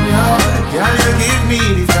around you. Girl, you give me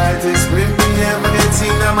the tightest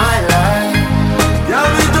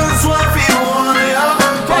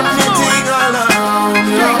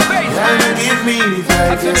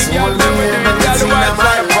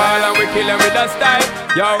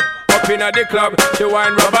Yo, up inna the club, she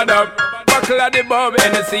wine rubber dub. Buckle of the bob,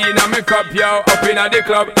 Hennessy inna me cup, yo. Up inna the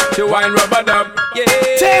club, she wine rubber dub. Yeah.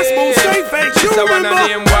 Taskful, straight face, you remember? This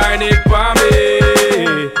one name wine it for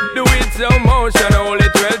me. Do it slow motion, hold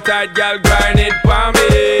it well tight, girl. Grind it for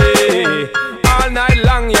me. All night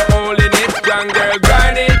long, you holding it strong, girl.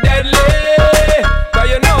 Grind it deadly. Cause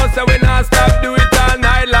you know, so we not stop, do it all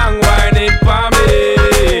night long. Wine it for me.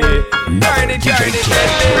 Grind it deadly.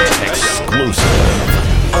 Exclusive.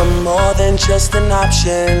 I'm more than just an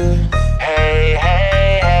option. Hey,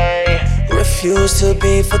 hey, hey. Refuse to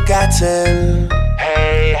be forgotten.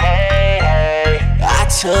 Hey, hey, hey. I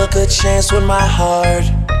took a chance with my heart.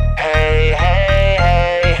 Hey, hey,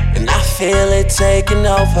 hey. And I feel it taking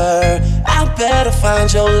over. I better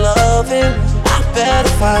find your loving. I better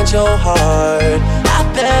find your heart. I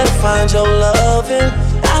better find your loving.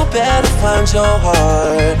 I better find your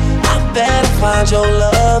heart. I better find your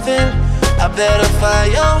loving. I better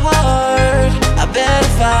find your heart. I bet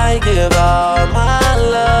if I give all my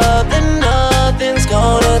love, then nothing's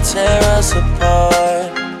gonna tear us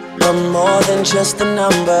apart. I'm more than just a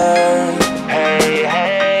number. Hey,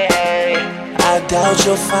 hey, hey. I doubt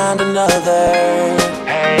you'll find another.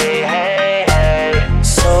 Hey, hey, hey.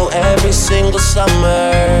 So every single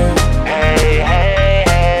summer, hey, hey,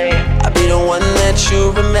 hey, I'll be the one that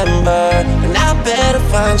you remember. And I better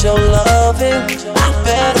find your loving. I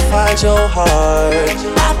better find your heart.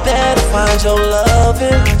 I better find your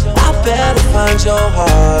loving. I better find your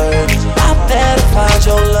heart. I better find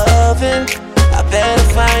your loving. I better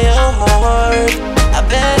find your heart. I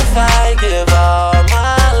bet if I give all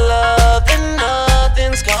my love, then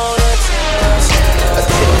nothing's gonna tear us apart.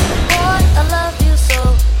 Boy, I love you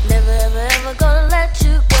so, never ever ever gonna let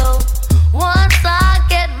you go. Once I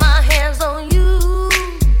get my hands on you.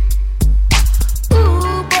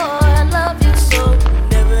 Ooh, boy, I love you so,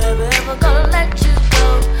 never ever ever gonna let you go.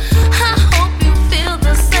 I hope you feel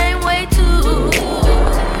the same way too.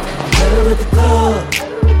 Met her at the club,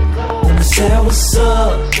 and I said what's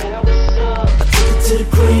up. I took her to the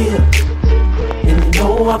crib, and you know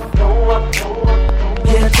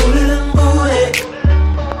yeah, two little booty,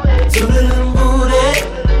 two little booty,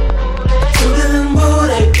 two little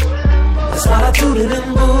booty. That's why I two little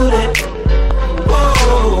booty. Whoa,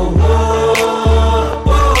 whoa,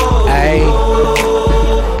 whoa. Hey.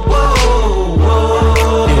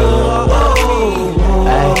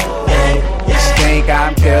 She think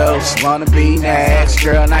I'm cute, she wanna be next.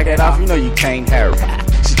 Girl, knock it off, you know you can't have it.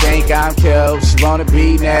 She think I'm cute, she wanna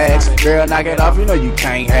be next. Girl, knock it off, you know you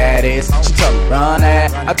can't have this. She told me run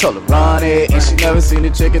that, I told her run it. And she never seen the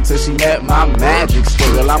chick until she met my magic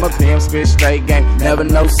squirrel. I'm a pimp, spit straight game, never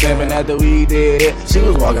no seven. After we did it, she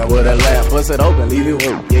was walking with her left, bust it open, leave it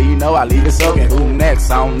with. Yeah, you know I leave it soaking. Who next?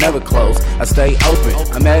 I don't never close, I stay open.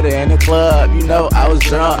 I met her in the club, you know I was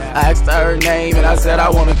drunk. I asked her name and I said I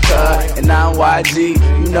wanna cut. And now I'm YG,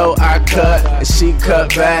 you know I cut. And she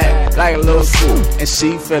cut back like a little swoop. And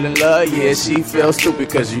she fell in love, yeah, she feel stupid.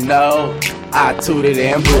 Cause you know I tooted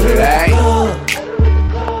and booted, ayy.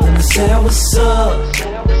 And I said what's up. I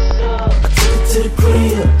took her to the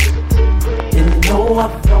crib, and you know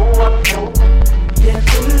yeah,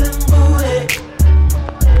 two little booty,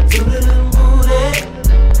 two little booty,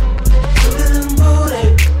 two little booty.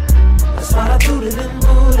 That's why I two little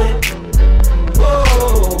booty. Whoa,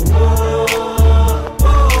 whoa,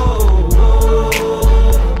 whoa,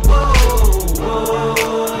 whoa,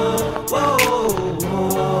 whoa,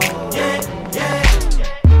 whoa, yeah, yeah.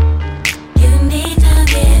 You need to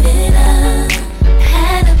give it up.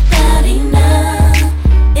 Had about enough.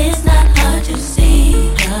 It's not hard to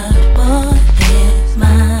see. Her boy is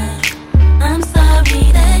mine. I'm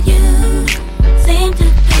sorry that you seem to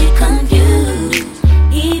be confused.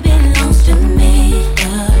 He belongs to me.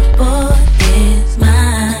 Her boy is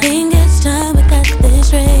mine. I think it's time we got this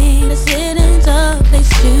straight. Let's sit and talk face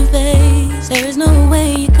to face. There is no way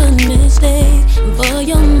you could mistake. And for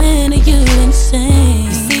your man, are you insane?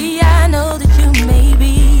 You see, I know that you may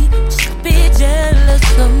be just a bit jealous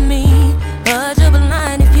of me, but you're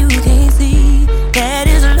blind if you can't see that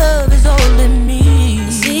his love is all in me.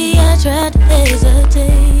 You see, I tried to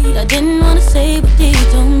hesitate. I didn't wanna say what he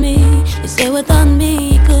told me. He said without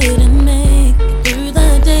me, you couldn't make it through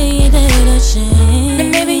the day. That a shame.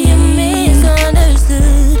 And maybe you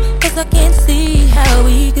misunderstood, cause I can't see how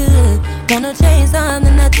we could wanna change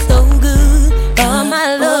something that's so good. But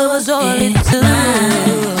my love was all it took.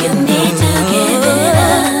 You need to give it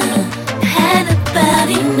up. Had about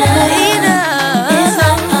enough. It's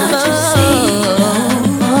not hard to see.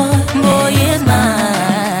 Boy is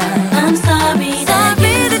mine. I'm sorry that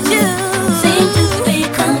you seem to be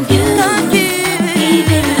confused. He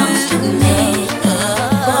belongs to me.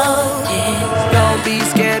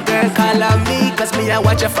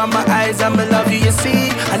 watch you from my eyes, I'ma love you, you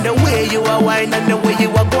see. And the way you are wine and the way you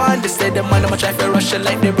are going, they say the man I'ma try to rush you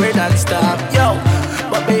like the bird and stop. Yo,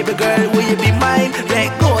 but baby girl, will you be mine?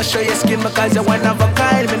 Let go, show your skin because you're one of a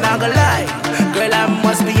kind. Me not gonna lie, girl, I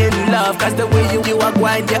must be in love, cause the way you are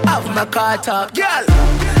wine, you have my car top. Girl,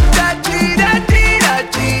 da-dee, da-dee,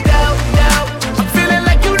 da-dee, da-dee. I'm feeling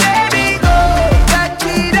like you let me go.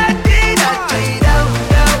 Da-dee, da-dee, da-dee,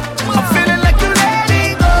 da-dee. I'm feeling like you let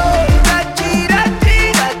me go. Da-dee,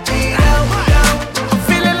 da-dee, da-dee, da-dee. I'm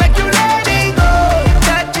feeling like you let me go.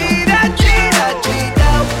 Da-dee, da-dee, da-dee,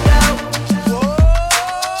 da-dee.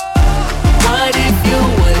 What if you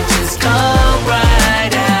would just come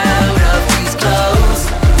right out of these clothes?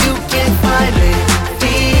 You can finally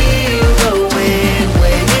feel the wind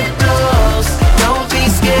when it blows. Don't be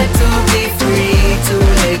scared to be free, to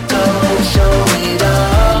let go, show it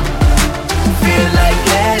all. Feel like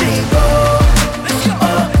letting go.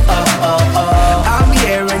 I'm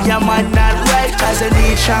here and your man not right, cause I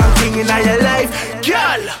need Sean King in your life.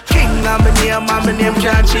 Girl, King, I'm a name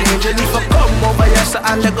can't change. And if I come over here, so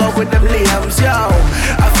I'll let go with them limbs, yo.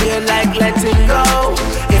 I feel like letting go.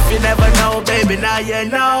 If you never know, baby, now you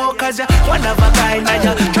know. Cause you're one of a kind and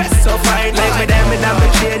you dress so fine. Like with them in my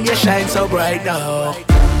chain, you shine so bright now.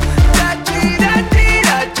 Da-dee, da-dee,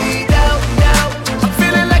 da-dee, da-dee. I'm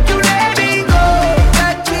feeling like you let me go.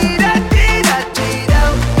 Da-dee, da-dee, da-dee,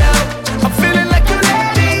 da-dee. I'm feeling like you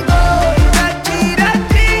let me go. Da-dee,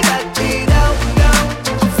 da-dee, da-dee, da-dee.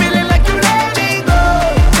 I'm feeling like you let me go.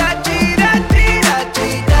 Da-dee, da-dee,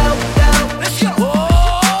 da-dee, da-dee. Let's go.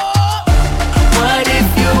 What if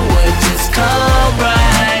you would just come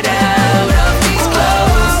right out of these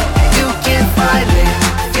clothes? You can finally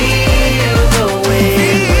feel the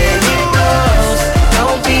wind when it blows.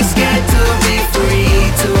 Don't be scared to be free,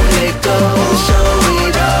 to let go, show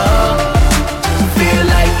it all. Feel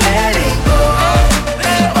like letting go.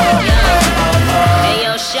 Hey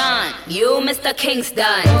yo, Sean, you Mr.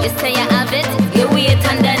 Kingston. You say you have it, you wait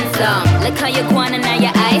and then some. Look how you going and now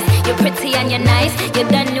your eyes. You're pretty and you're nice. You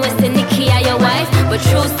done know it's the Nicki or your wife. But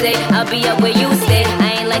true say, I'll be up where you stay.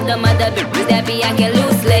 I ain't like the mother bitches that be acting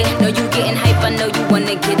loosely. No, you getting hype, I know you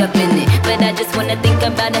wanna get up in it. But I just wanna think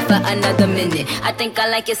about it for another minute. I think I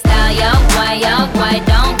like your style, yo. Why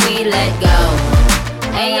don't we let go?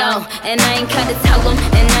 Hey yo, and I ain't gotta tell them,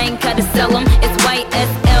 and I ain't gotta sell them. It's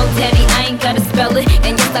YSL, daddy, I ain't gotta spell it.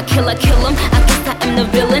 And yes, I kill them, I guess I am the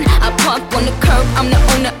villain. I park on the curb, I'm the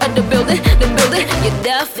owner of the building. You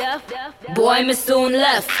deaf? Boy, me soon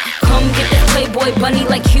left. Come get this Playboy bunny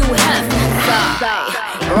like you have.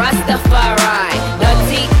 Rastafari,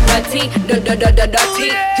 dirty.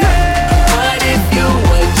 What if you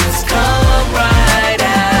would just come right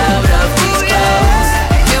out of these clothes?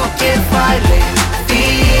 You can finally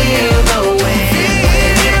feel the wind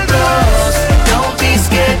when it blows. Don't be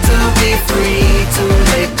scared to be free, to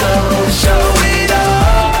let go, show it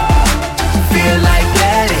all. Feel like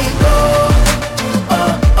letting go.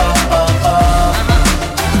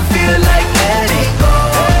 Feel like letting go.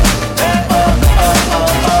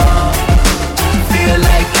 Feel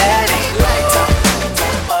like letting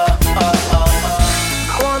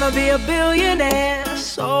I wanna be a billionaire,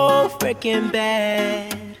 so freaking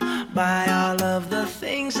bad. Buy all of the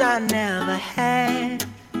things I never had.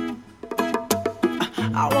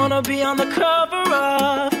 I wanna be on the cover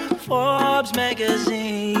of Forbes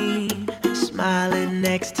magazine, smiling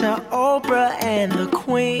next to Oprah and the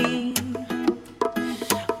Queen.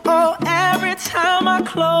 Oh, every time I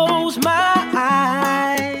close my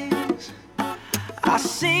eyes, I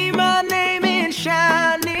see my name in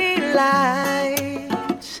shining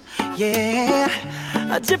lights. Yeah,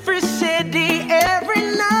 a different city every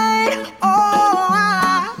night. Oh,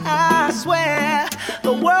 I swear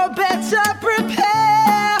the world better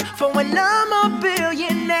prepare for when I'm a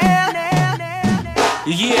billionaire.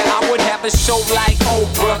 Yeah, I would have a show like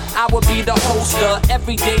Oprah. I would be the host of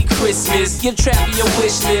Everyday Christmas. Give Travis a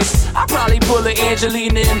wish list. I'd probably pull a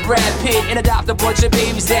Angelina and Brad Pitt and adopt a bunch of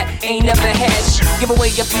babies that ain't never had shit. Give away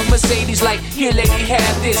a few Mercedes like, here lady,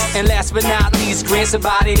 have this. And last but not least, grant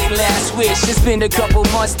somebody their last wish. It's been a couple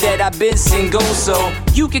months that I've been single, so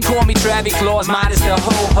you can call me Travis Claus minus the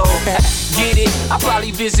ho-ho. Get it? I'll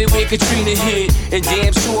probably visit where Katrina hit, and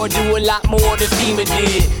damn sure do a lot more than FEMA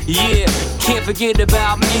did. Yeah, can't forget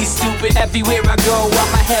about me, stupid. Everywhere I go,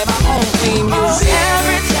 I'ma have my own theme music.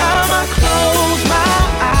 Every time I close my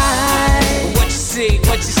eyes, what you see,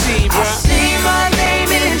 bro? I see my name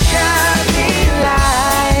in shining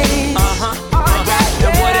lights.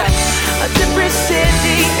 And what else? A different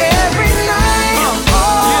city every night.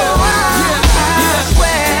 I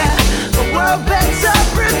swear the world better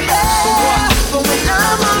prepare for when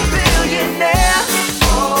I'm a billionaire.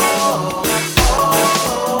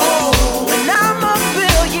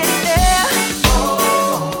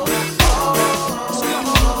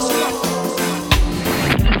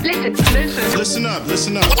 Listen up.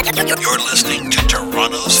 You're listening to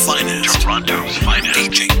Toronto's finest.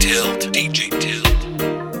 DJ Tilt.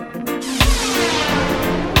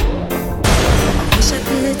 Wish I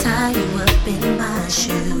could tie you up in my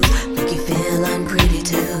shoes, make you feel I'm pretty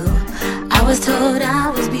too. I was told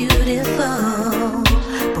I was beautiful,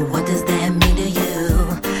 but what does that mean to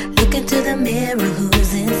you? Look into the mirror,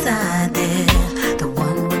 who's inside there? The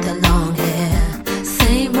one with the long hair.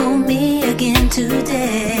 Same old me again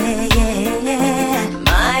today.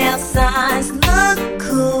 My outsides look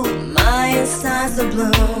cool, my insides are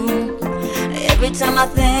blue. Every time I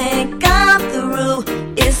think I'm through,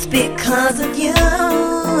 it's because of you.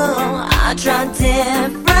 I try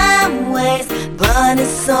different ways, but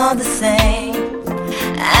it's all the same.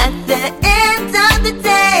 At the end of the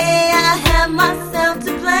day, I have myself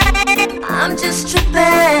to blame. I'm just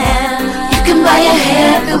tripping. You can buy your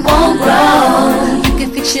hair if it won't grow. You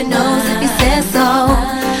can fix your nose if you said so.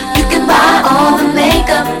 You can buy all the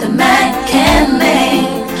makeup the man can make,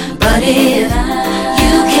 but if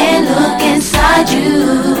you can't look inside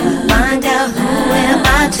you, find out who am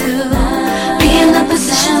I to be in the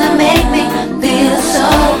position to make me feel so.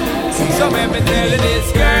 So let me tell you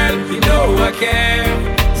this, girl, you know I care.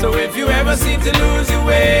 So if you ever seem to lose your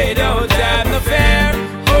way, don't have no fear.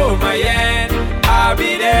 Hold my hand, I'll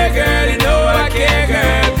be there, girl, you know I care,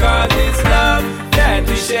 girl. Cause it's love that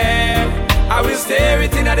we share. I will steer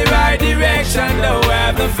it in the right direction, don't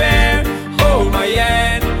have no fear. Hold my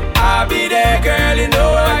hand, I'll be there, girl, you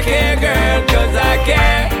know I care, girl. Cause I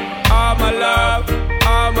care, all my love,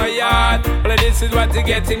 all my heart. Well, this is what you're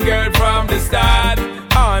getting, girl, from the start.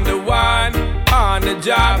 On the one, on the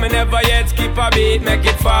job, me never yet skip a beat, make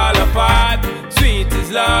it fall apart. Sweet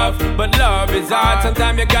is love, but love is hard.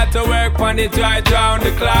 Sometimes you got to work on it right round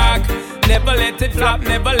the clock. Never let it flop,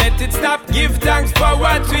 never let it stop. Give thanks for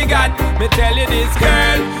what we got. Me tell you this,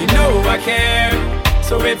 girl, you know I care.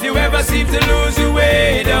 So if you ever seem to lose your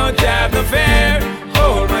way, don't have no fear.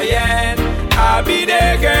 Hold my hand, I'll be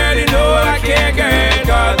there, girl, you know I care, girl.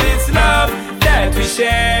 Cause it's love that we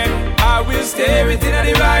share. I will steer it in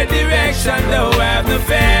the right direction, don't have no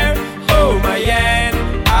fear. Hold my hand,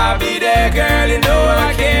 I'll be there, girl, you know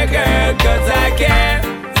I care, girl. Cause I care.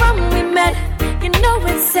 From when we met, you know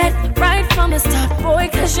it's set right from the start, boy,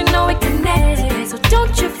 cause you know it connected. So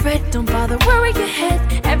don't you fret, don't bother worry your head.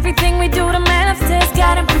 Everything we do to manifest,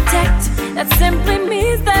 guide and protect. That simply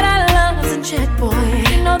means that our love's in check, boy.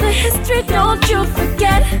 You know the history, don't you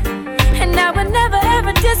forget. And I would never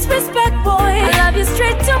ever disrespect, boy. I love you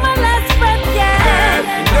straight to my last breath, yeah.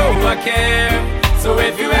 You know I care. So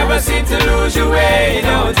if you ever seem to lose your way,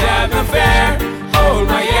 don't have no fear. Hold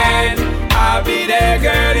my hand, I'll be there,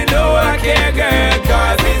 girl, you know I care, girl.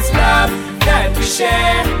 Cause it's love that we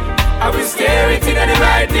share. I will steer it in the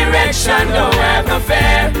right direction, don't have no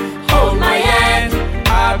fear. Hold my hand,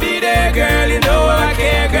 I'll be there, girl, you know I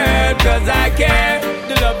care, girl. Cause I care.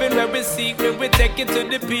 The loving where we seek, when we take it to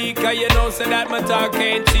the peak. Cause you know, so that my talk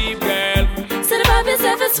ain't cheap, girl. So the vibe is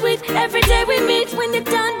ever sweet, every day we meet. When you're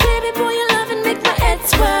done, baby boy, you love and make my head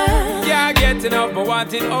swirl. Yeah, getting up, but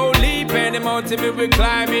wanting only. Penny mountain, we will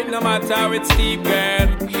climb it, no matter how it's steep, girl.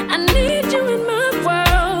 I need you in my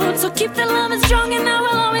world, so keep the love strong and I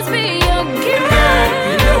will always be your girl. Girl,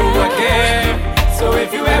 you know I care. So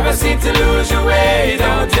if you ever seem to lose your way,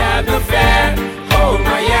 don't have no fear. Hold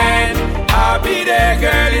my hand, I'll be there,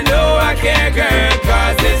 girl, you know I care, girl.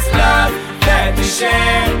 Cause it's love that we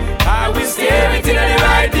share. I will steer it in the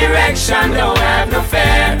right direction, don't have no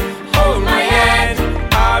fear. Hold my hand,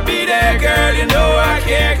 I'll be there, girl, you know I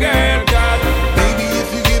care, girl. Baby,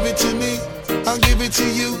 if you give it to me, I'll give it to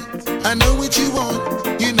you. I know what you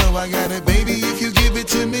want, you know I got it. Baby, if you give it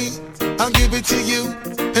to me, I'll give it to you.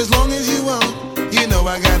 As long as you want, you know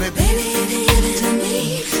I got it. Baby, if you give it to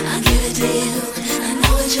me, I'll give it to you. I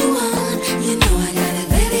know what you want, you know I got it.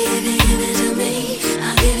 Baby, if you give it to me,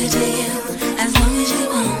 I'll give it to you. As long as you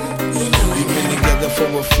want, you know I got it. We've been together for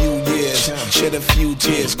a few years, shed a few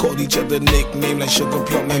tears, called each other nicknames like Sugar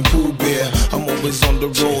Plum and Pooh Bear. I'm always on the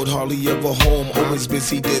road, hardly ever home. Always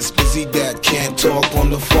busy this, busy that, can't talk on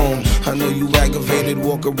the phone. I know you aggravated,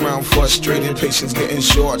 walk around frustrated, patience getting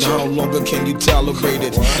short. How longer can you tolerate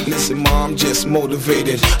it? Listen, mom, I'm just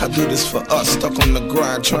motivated. I do this for us, stuck on the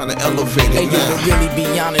grind, trying to elevate it. Hey, yo, to really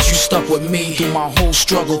be honest, you stuck with me through my whole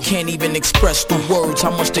struggle. Can't even express through words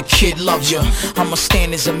how much the kid loves you. I'ma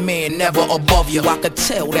stand as a man, never above you. I could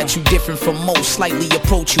tell that you different from most, slightly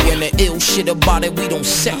approach you. And the ill shit about it, we don't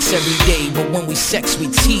sex every day, but when we sex, we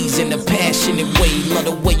tease in a passionate way. Love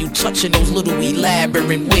the way you touching those little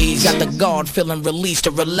elaborate ways. Got the guard feeling released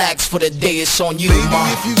to relax for the day. It's on you, baby,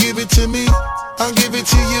 ma. if you give it to me, I'll give it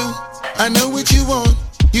to you. I know what you want,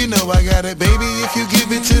 You know I got it, baby. If you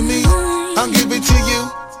give it to me, I'll give it to you.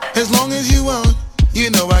 As long as you want, you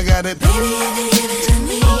know I got it. Baby, if you give it to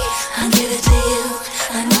me, I'll give it to you.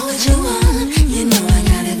 I know what you want, you know I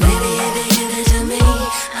got it. Baby, if you give it to me,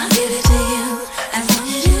 I'll give it to you. As long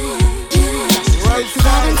as you want, you know. Right,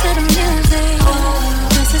 Vibing to the music,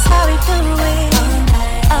 this is how we do it.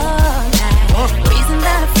 All night, breezing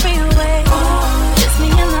down the freeway, just me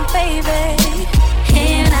and my baby.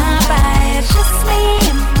 And I ride, it's just me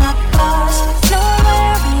and my boss. No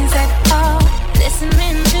worries at all.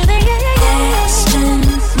 Listening to the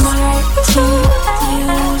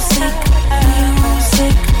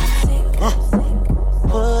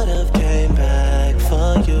Would've came back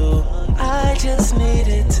for you. I just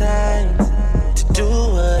needed time to do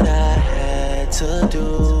what I had to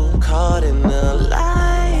do. Caught in the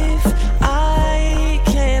life, I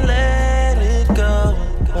can't let it go.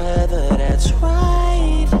 Whether that's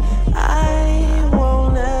right, I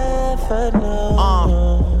won't ever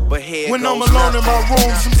know. But here when I'm alone in my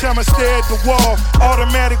room, sometimes I stare at the wall.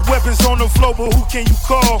 Automatic weapons on the floor, but who can you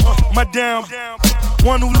call? My damn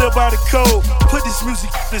one who live by the code. Put this music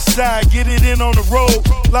aside, get it in on the road.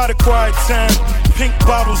 Lot of quiet time, pink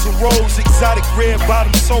bottles of rose, exotic red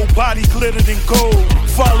bottoms, soul bodies glittered in gold.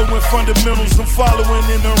 Following fundamentals, I'm following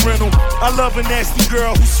in the rental. I love a nasty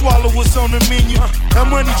girl who swallow what's on the menu. That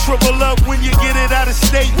money triple up when you get it out of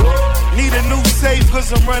state. Need a new safe cause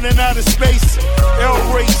I'm running out of space.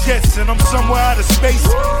 L-Ray Jets and I'm somewhere out of space.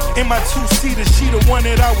 In my two-seater, she the one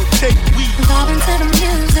that I would take. We vibing to the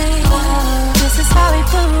music, this is how we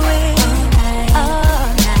do it.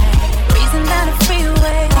 All night, breezing down the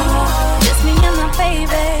freeway, just me and my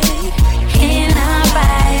baby. And I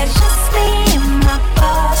ride, just me and my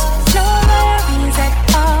boss. No worries at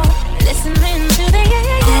all. Listening to the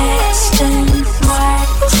distant music.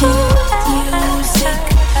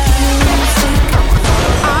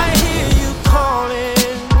 I hear you calling.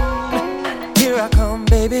 Here I come,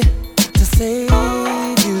 baby, to save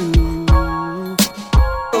you.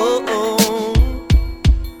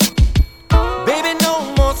 Baby, no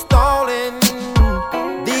more stalling.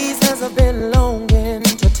 These hands have been longing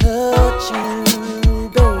to touch you,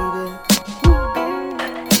 baby.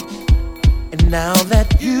 And now that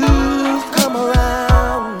you've come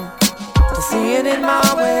around to seeing it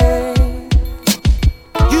my way,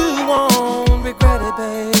 you won't regret it,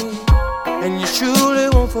 babe. And you surely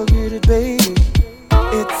won't forget it, baby.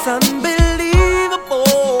 It's unbelievable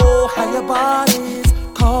how your body's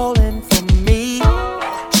calling for me.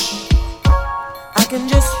 I can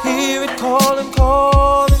just hear it calling,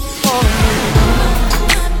 calling, calling me,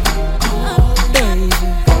 baby.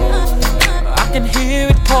 I can hear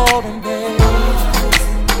it calling, baby.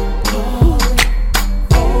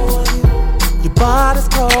 Your body's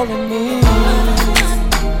calling me.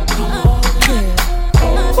 Yeah.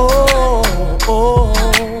 Oh, oh.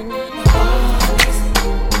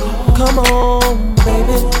 Come on,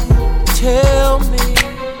 baby. Tell me.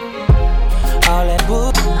 All that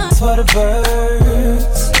boots for the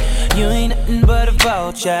birds. You ain't nothing but a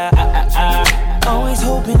vulture. Always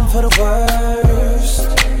hoping for the worst,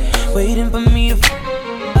 waiting for me to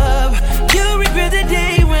up. You regret the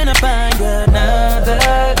day when I find another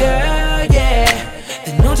girl, yeah.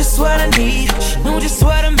 They know just what I need, she know just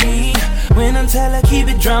what I mean. When I tell her keep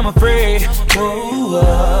it drama free. Told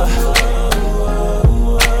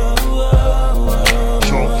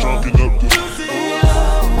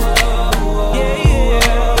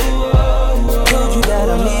you that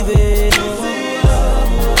I'll leave it.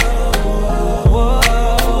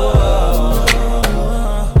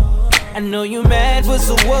 I know you mad, what's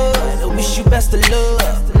the word? I wish you best of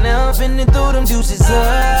luck. Now I'm finna throw them deuces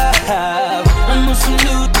up. I'm on some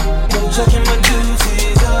new, chucking my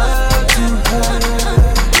deuces up to her.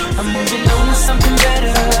 I'm moving on to something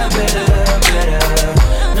better, better, better.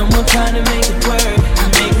 No more trying to make it work.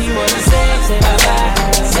 Make me wanna say bye-bye,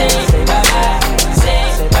 say bye-bye, say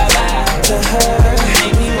bye-bye to her.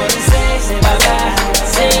 Make me wanna say bye-bye,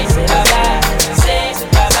 say bye-bye, say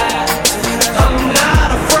bye-bye to her.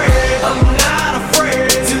 I'm not afraid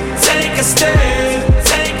to take a stand,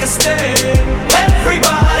 take a stand.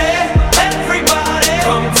 Everybody,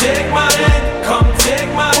 come take my hand, come take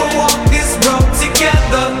my hand. We'll walk this road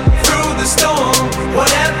together through the storm,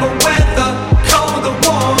 whatever weather, cold or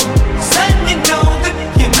warm. Just letting you know that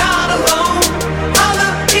you're not alone. Holla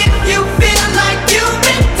if you feel like you've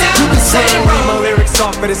been down. You can say read my lyrics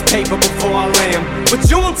off of this paper before I lay 'em, but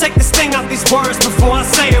you won't take the sting out these words before I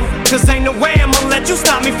say 'em. Cause ain't no way I'ma let you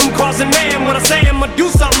stop me from causing man. When I say I'ma do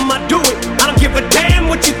something, I do it. I don't give a damn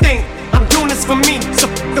what you think. I'm doing this for me. So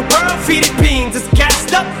the world feed it beans. It's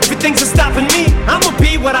gassed up. Everything's just stopping me. I'ma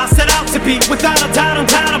be what I set out to be. Without a doubt, I'm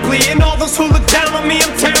tired lyrically. And all those who look down on me,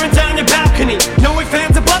 I'm tearing down your balcony. No ifs,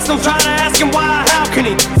 ands, or buts, don't try to ask him why, how can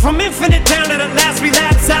he? From Infinite down to the last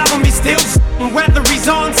relapse album, he's still whether he's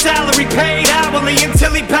on salary, paid hourly,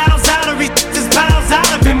 until he bows out or he just bows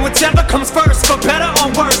out of him. Whichever comes first, for better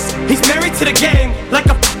or worse. He's married to the game, like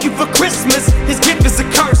a f*** you for Christmas. His gift is a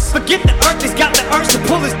curse. Forget the earth, he's got the urge to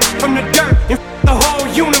pull his from the dirt and the whole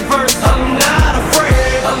universe. I'm not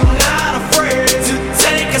afraid to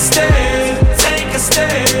take a stand, take a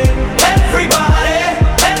stand. Everybody,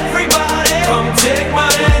 come take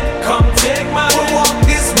my hand, come take my hand. We'll walk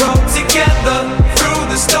this road together through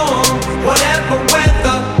the storm, whatever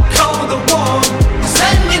weather, cold or warm. Just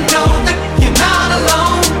letting you know that you're not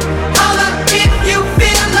alone. Holla if you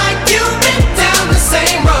feel like you've been down the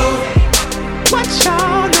same road. What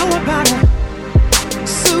y'all know about a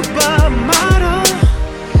supermodel?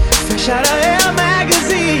 Fresh out of Elle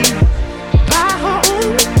magazine, buy her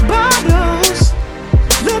own bottles.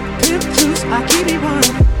 Look, pimp juice, I keep it one.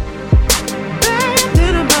 Bad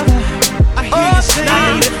than a mother. I hear you say I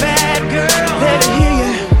need a bad girl. Let her hear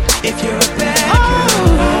you if you're a bad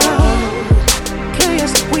girl.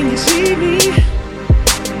 Players, when you see me,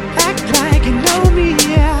 act like you know me,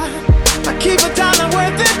 yeah. I keep $1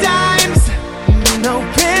 worth of dimes. No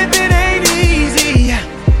pimping ain't easy.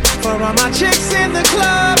 For all my chicks in the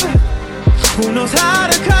club, who knows how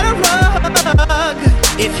to cut a rug?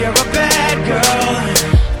 If you're a bad girl,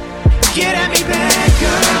 get at me, bad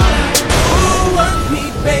girl. Ooh, work me,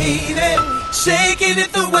 baby, shaking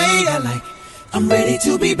it the way I like. I'm ready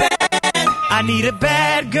to be bad. I need a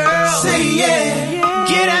bad girl. Say yeah,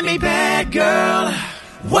 get at me, bad girl.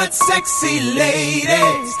 What sexy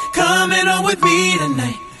ladies coming on with me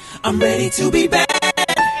tonight? I'm ready to be bad.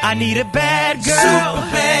 I need a bad girl.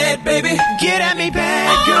 Super bad, baby. Get at me,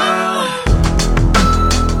 bad girl.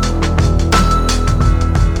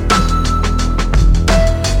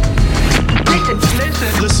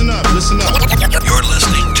 Listen up. You're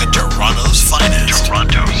listening to Toronto's finest.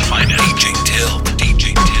 DJ Tilt.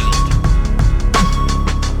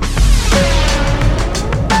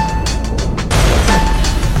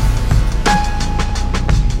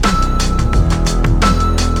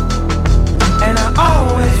 And I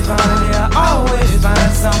always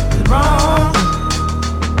find something wrong.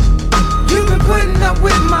 You've been putting up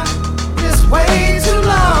with my this way too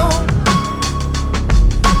long.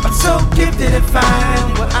 I'm so gifted at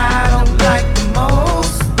finding what I don't like the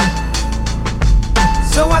most.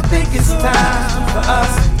 So I think it's time for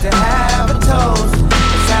us to have a toast.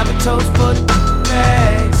 Let's have a toast for the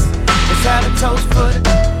bags. Let's have a toast for the.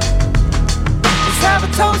 Let's have a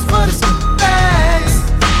toast for the bags.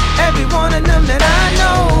 Every one of them that I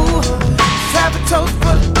know. Let's have a toast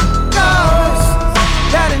for the girls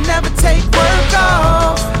that'll never take work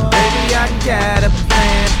off. Baby, I got a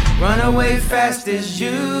plan. Run away fast as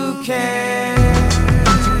you can.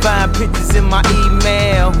 You find pictures in my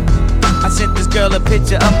email. I sent this girl a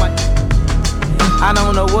picture of my. I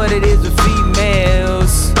don't know what it is with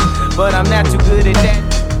females, but I'm not too good at that.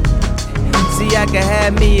 See, I can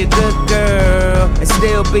have me a good girl and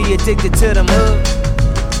still be addicted to them hooks.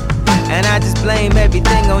 And I just blame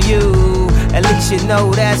everything on you. At least you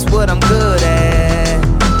know that's what I'm good at.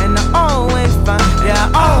 And I always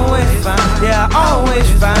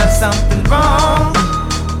find something wrong.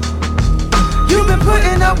 You've been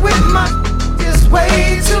putting up with my this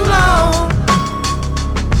way too long.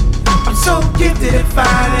 I'm so gifted at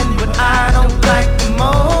finding what I don't like the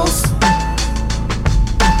most.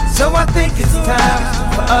 So I think it's time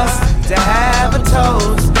for us to have a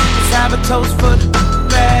toast. Let's have a toast for the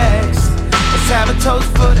bags. Let's have a toast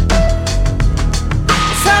for the.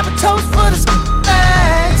 Let's have a toast for the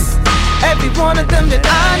bags. Every one of them that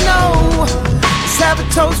I know. Let's have a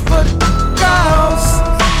toast for the girls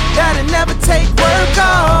that'll never take work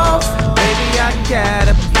off. Baby, I got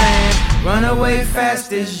a plan. Run away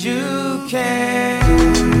fast as you can.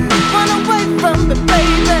 Run away from me,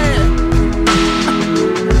 baby.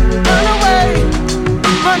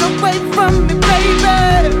 Run away from me, baby.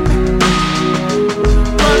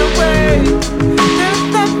 Run away. There's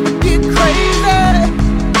nothing to get crazy.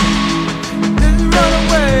 Just run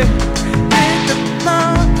away. It's the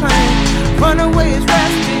long plan. Run away as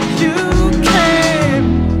fast as you can.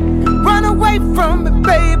 Run away from me,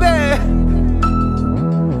 baby.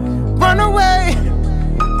 Run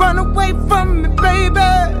away from me,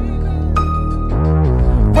 baby.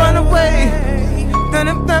 Run away, then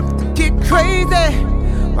I'm left to get crazy.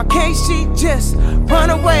 Why can't she just run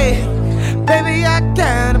away? Baby, I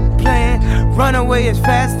got a plan. Run away as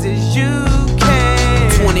fast as you can.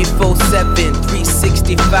 24/7,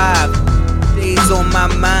 365. days on my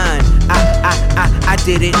mind. I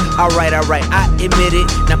did it. Alright, I admit it.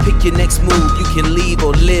 Now pick your next move. You can leave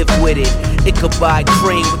or live with it. It could buy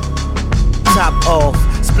cream with top off.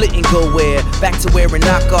 Split and go where? Back to wearing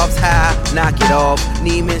knockoffs. High, knock it off.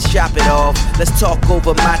 Neiman's, shop it off. Let's talk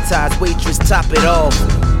over my ties. Waitress, top it off.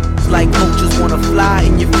 Like vultures wanna fly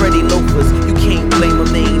in your Freddy loafers. You can't blame them,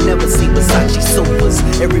 they ain't never seen Versace sofas.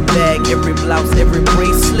 Every bag, every blouse, every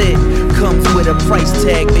bracelet comes with a price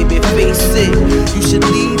tag, baby, face it. You should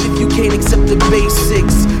leave if you can't accept the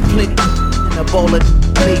basics. Plenty in a ball of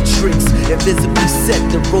matrix. Invisibly set,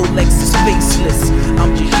 the Rolex is faceless.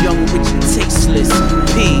 I'm just young, rich and tasteless.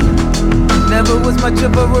 P. Never was much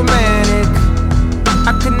of a romantic.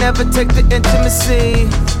 I could never take the intimacy.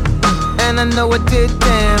 And I know it did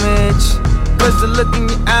damage, cause the look in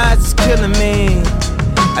your eyes is killing me.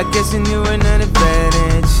 I guess you knew an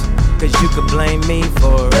advantage, cause you could blame me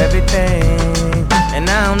for everything. And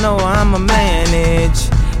I don't know how I'ma manage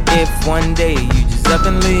if one day you just up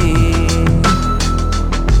and leave.